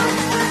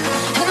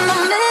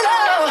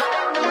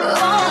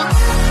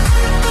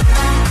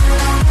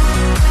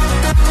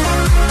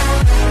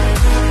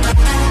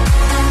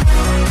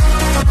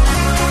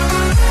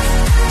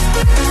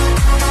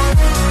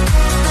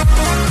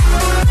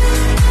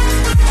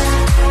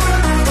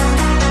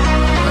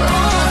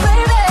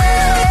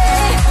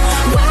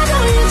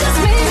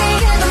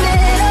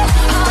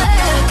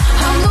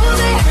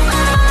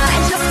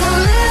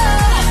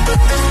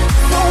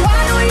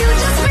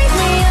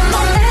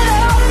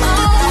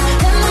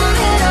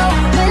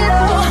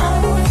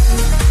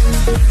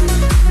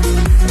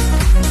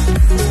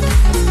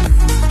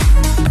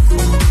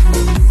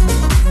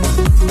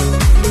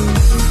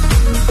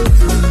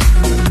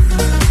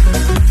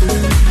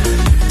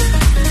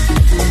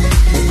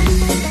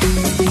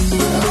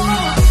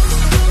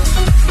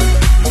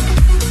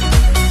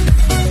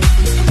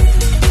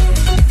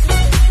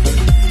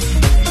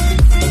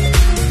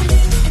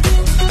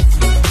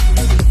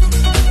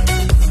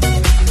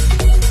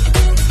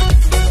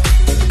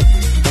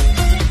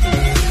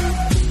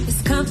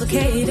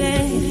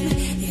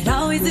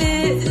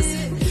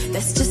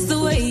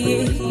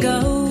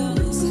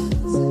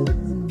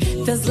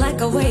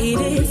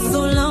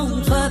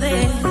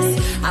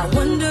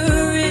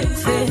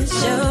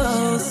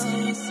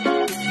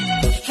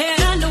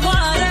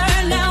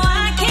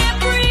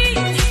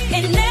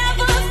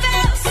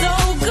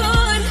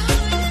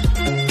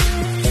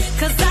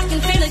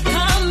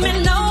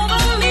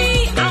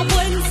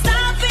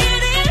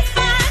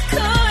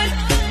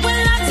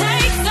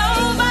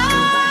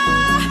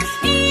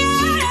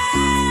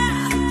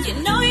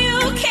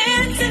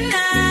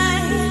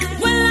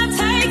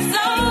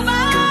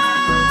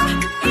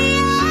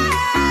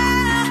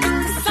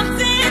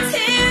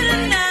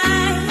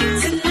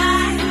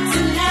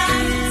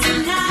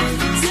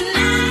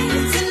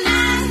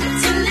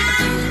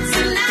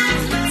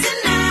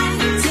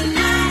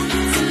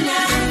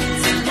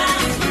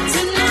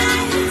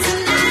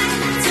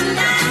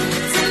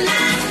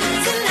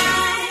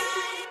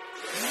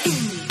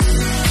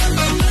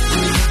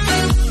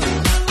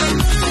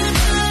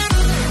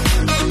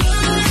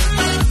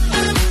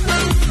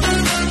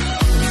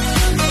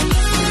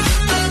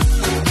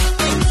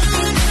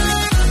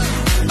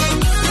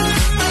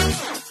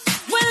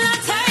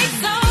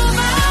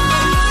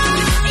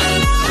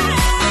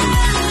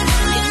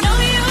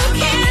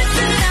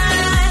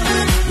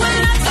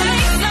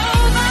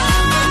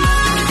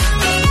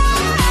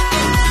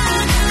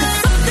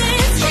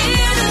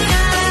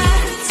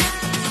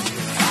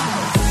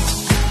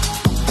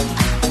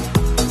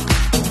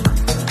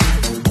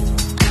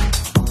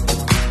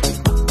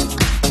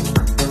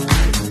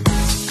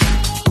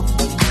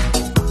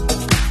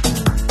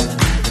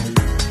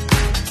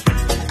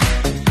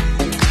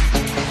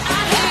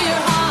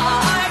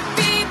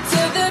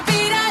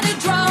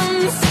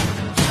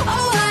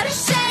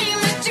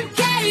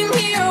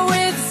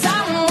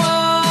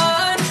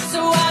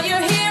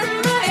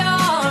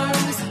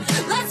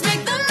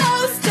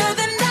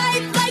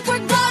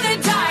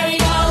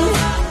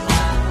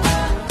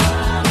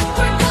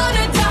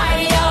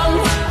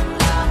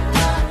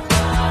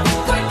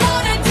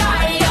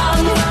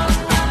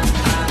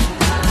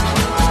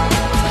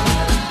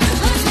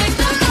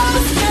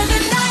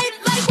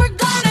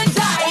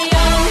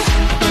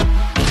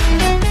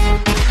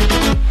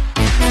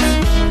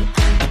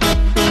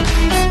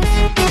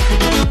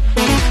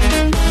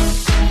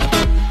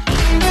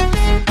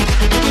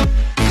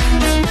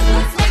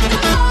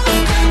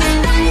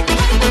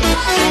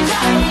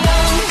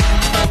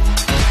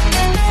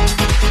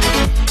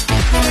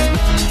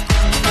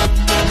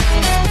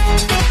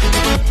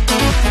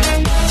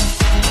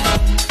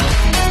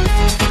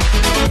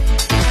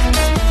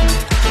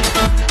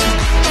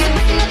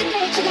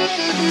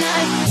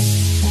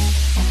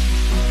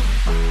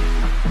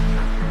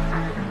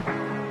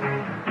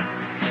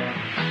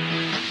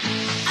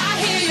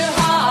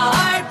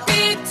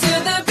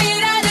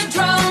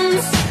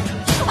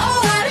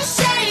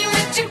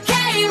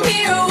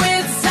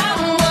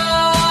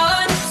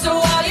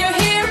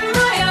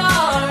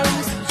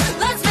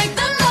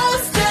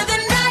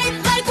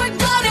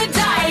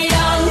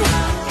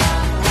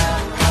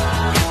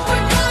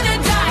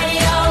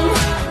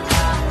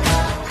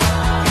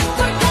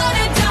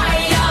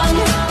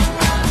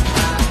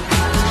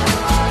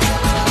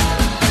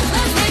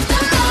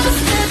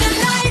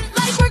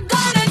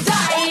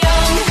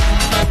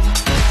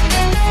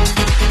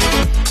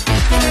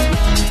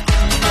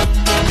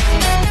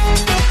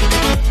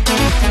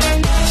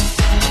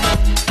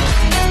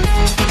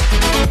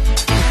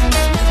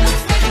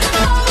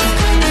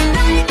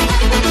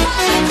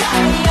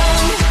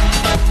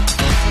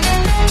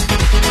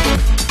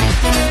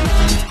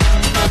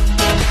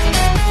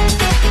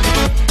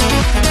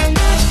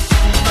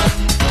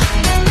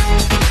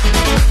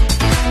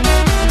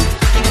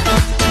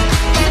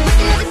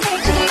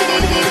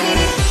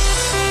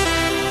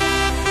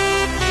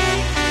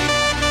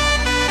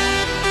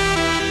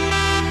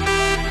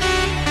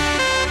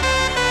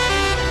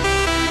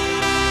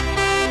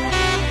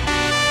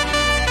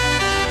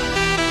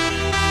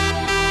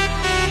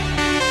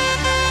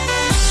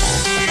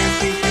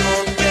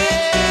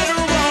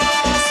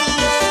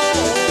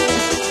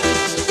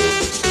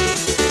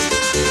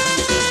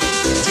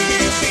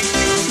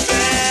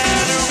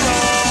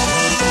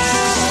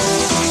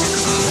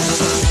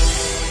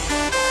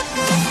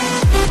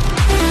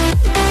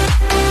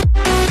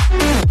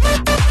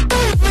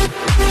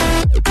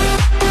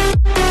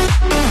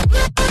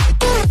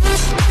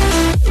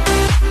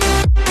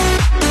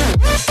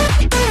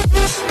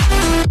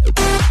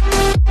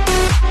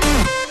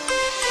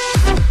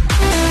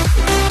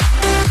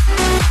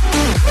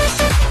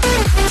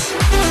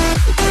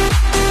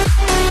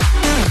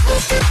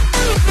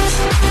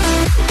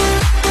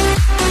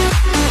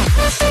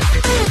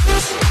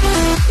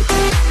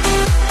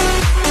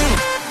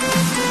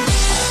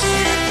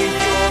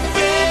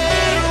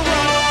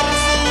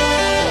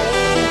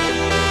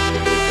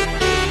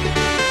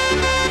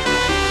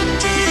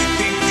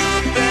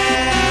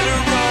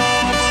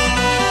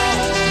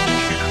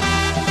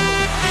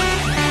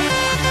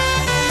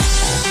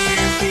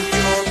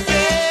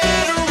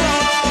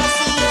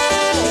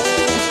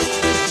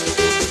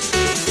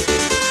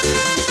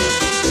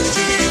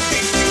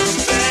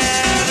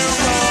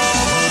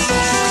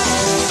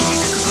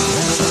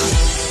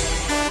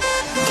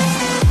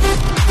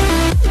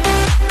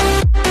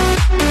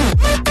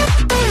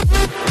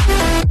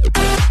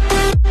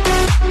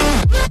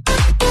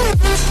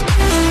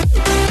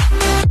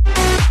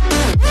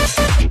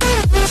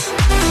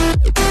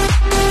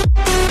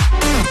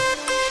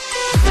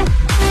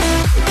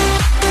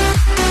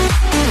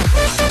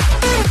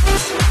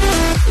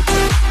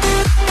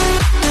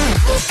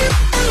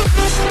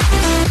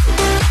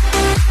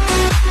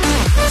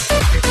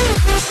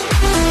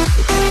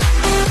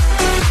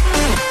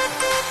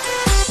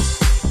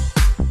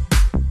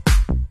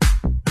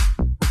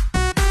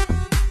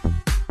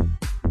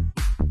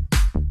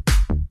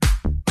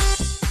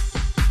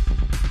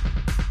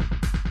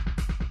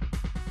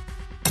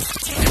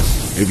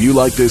 If you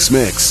like this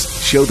mix,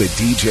 show the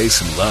DJ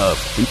some love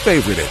and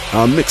favorite it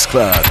on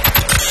Mixcloud.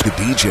 The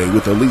DJ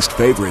with the least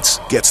favorites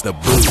gets the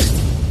boot.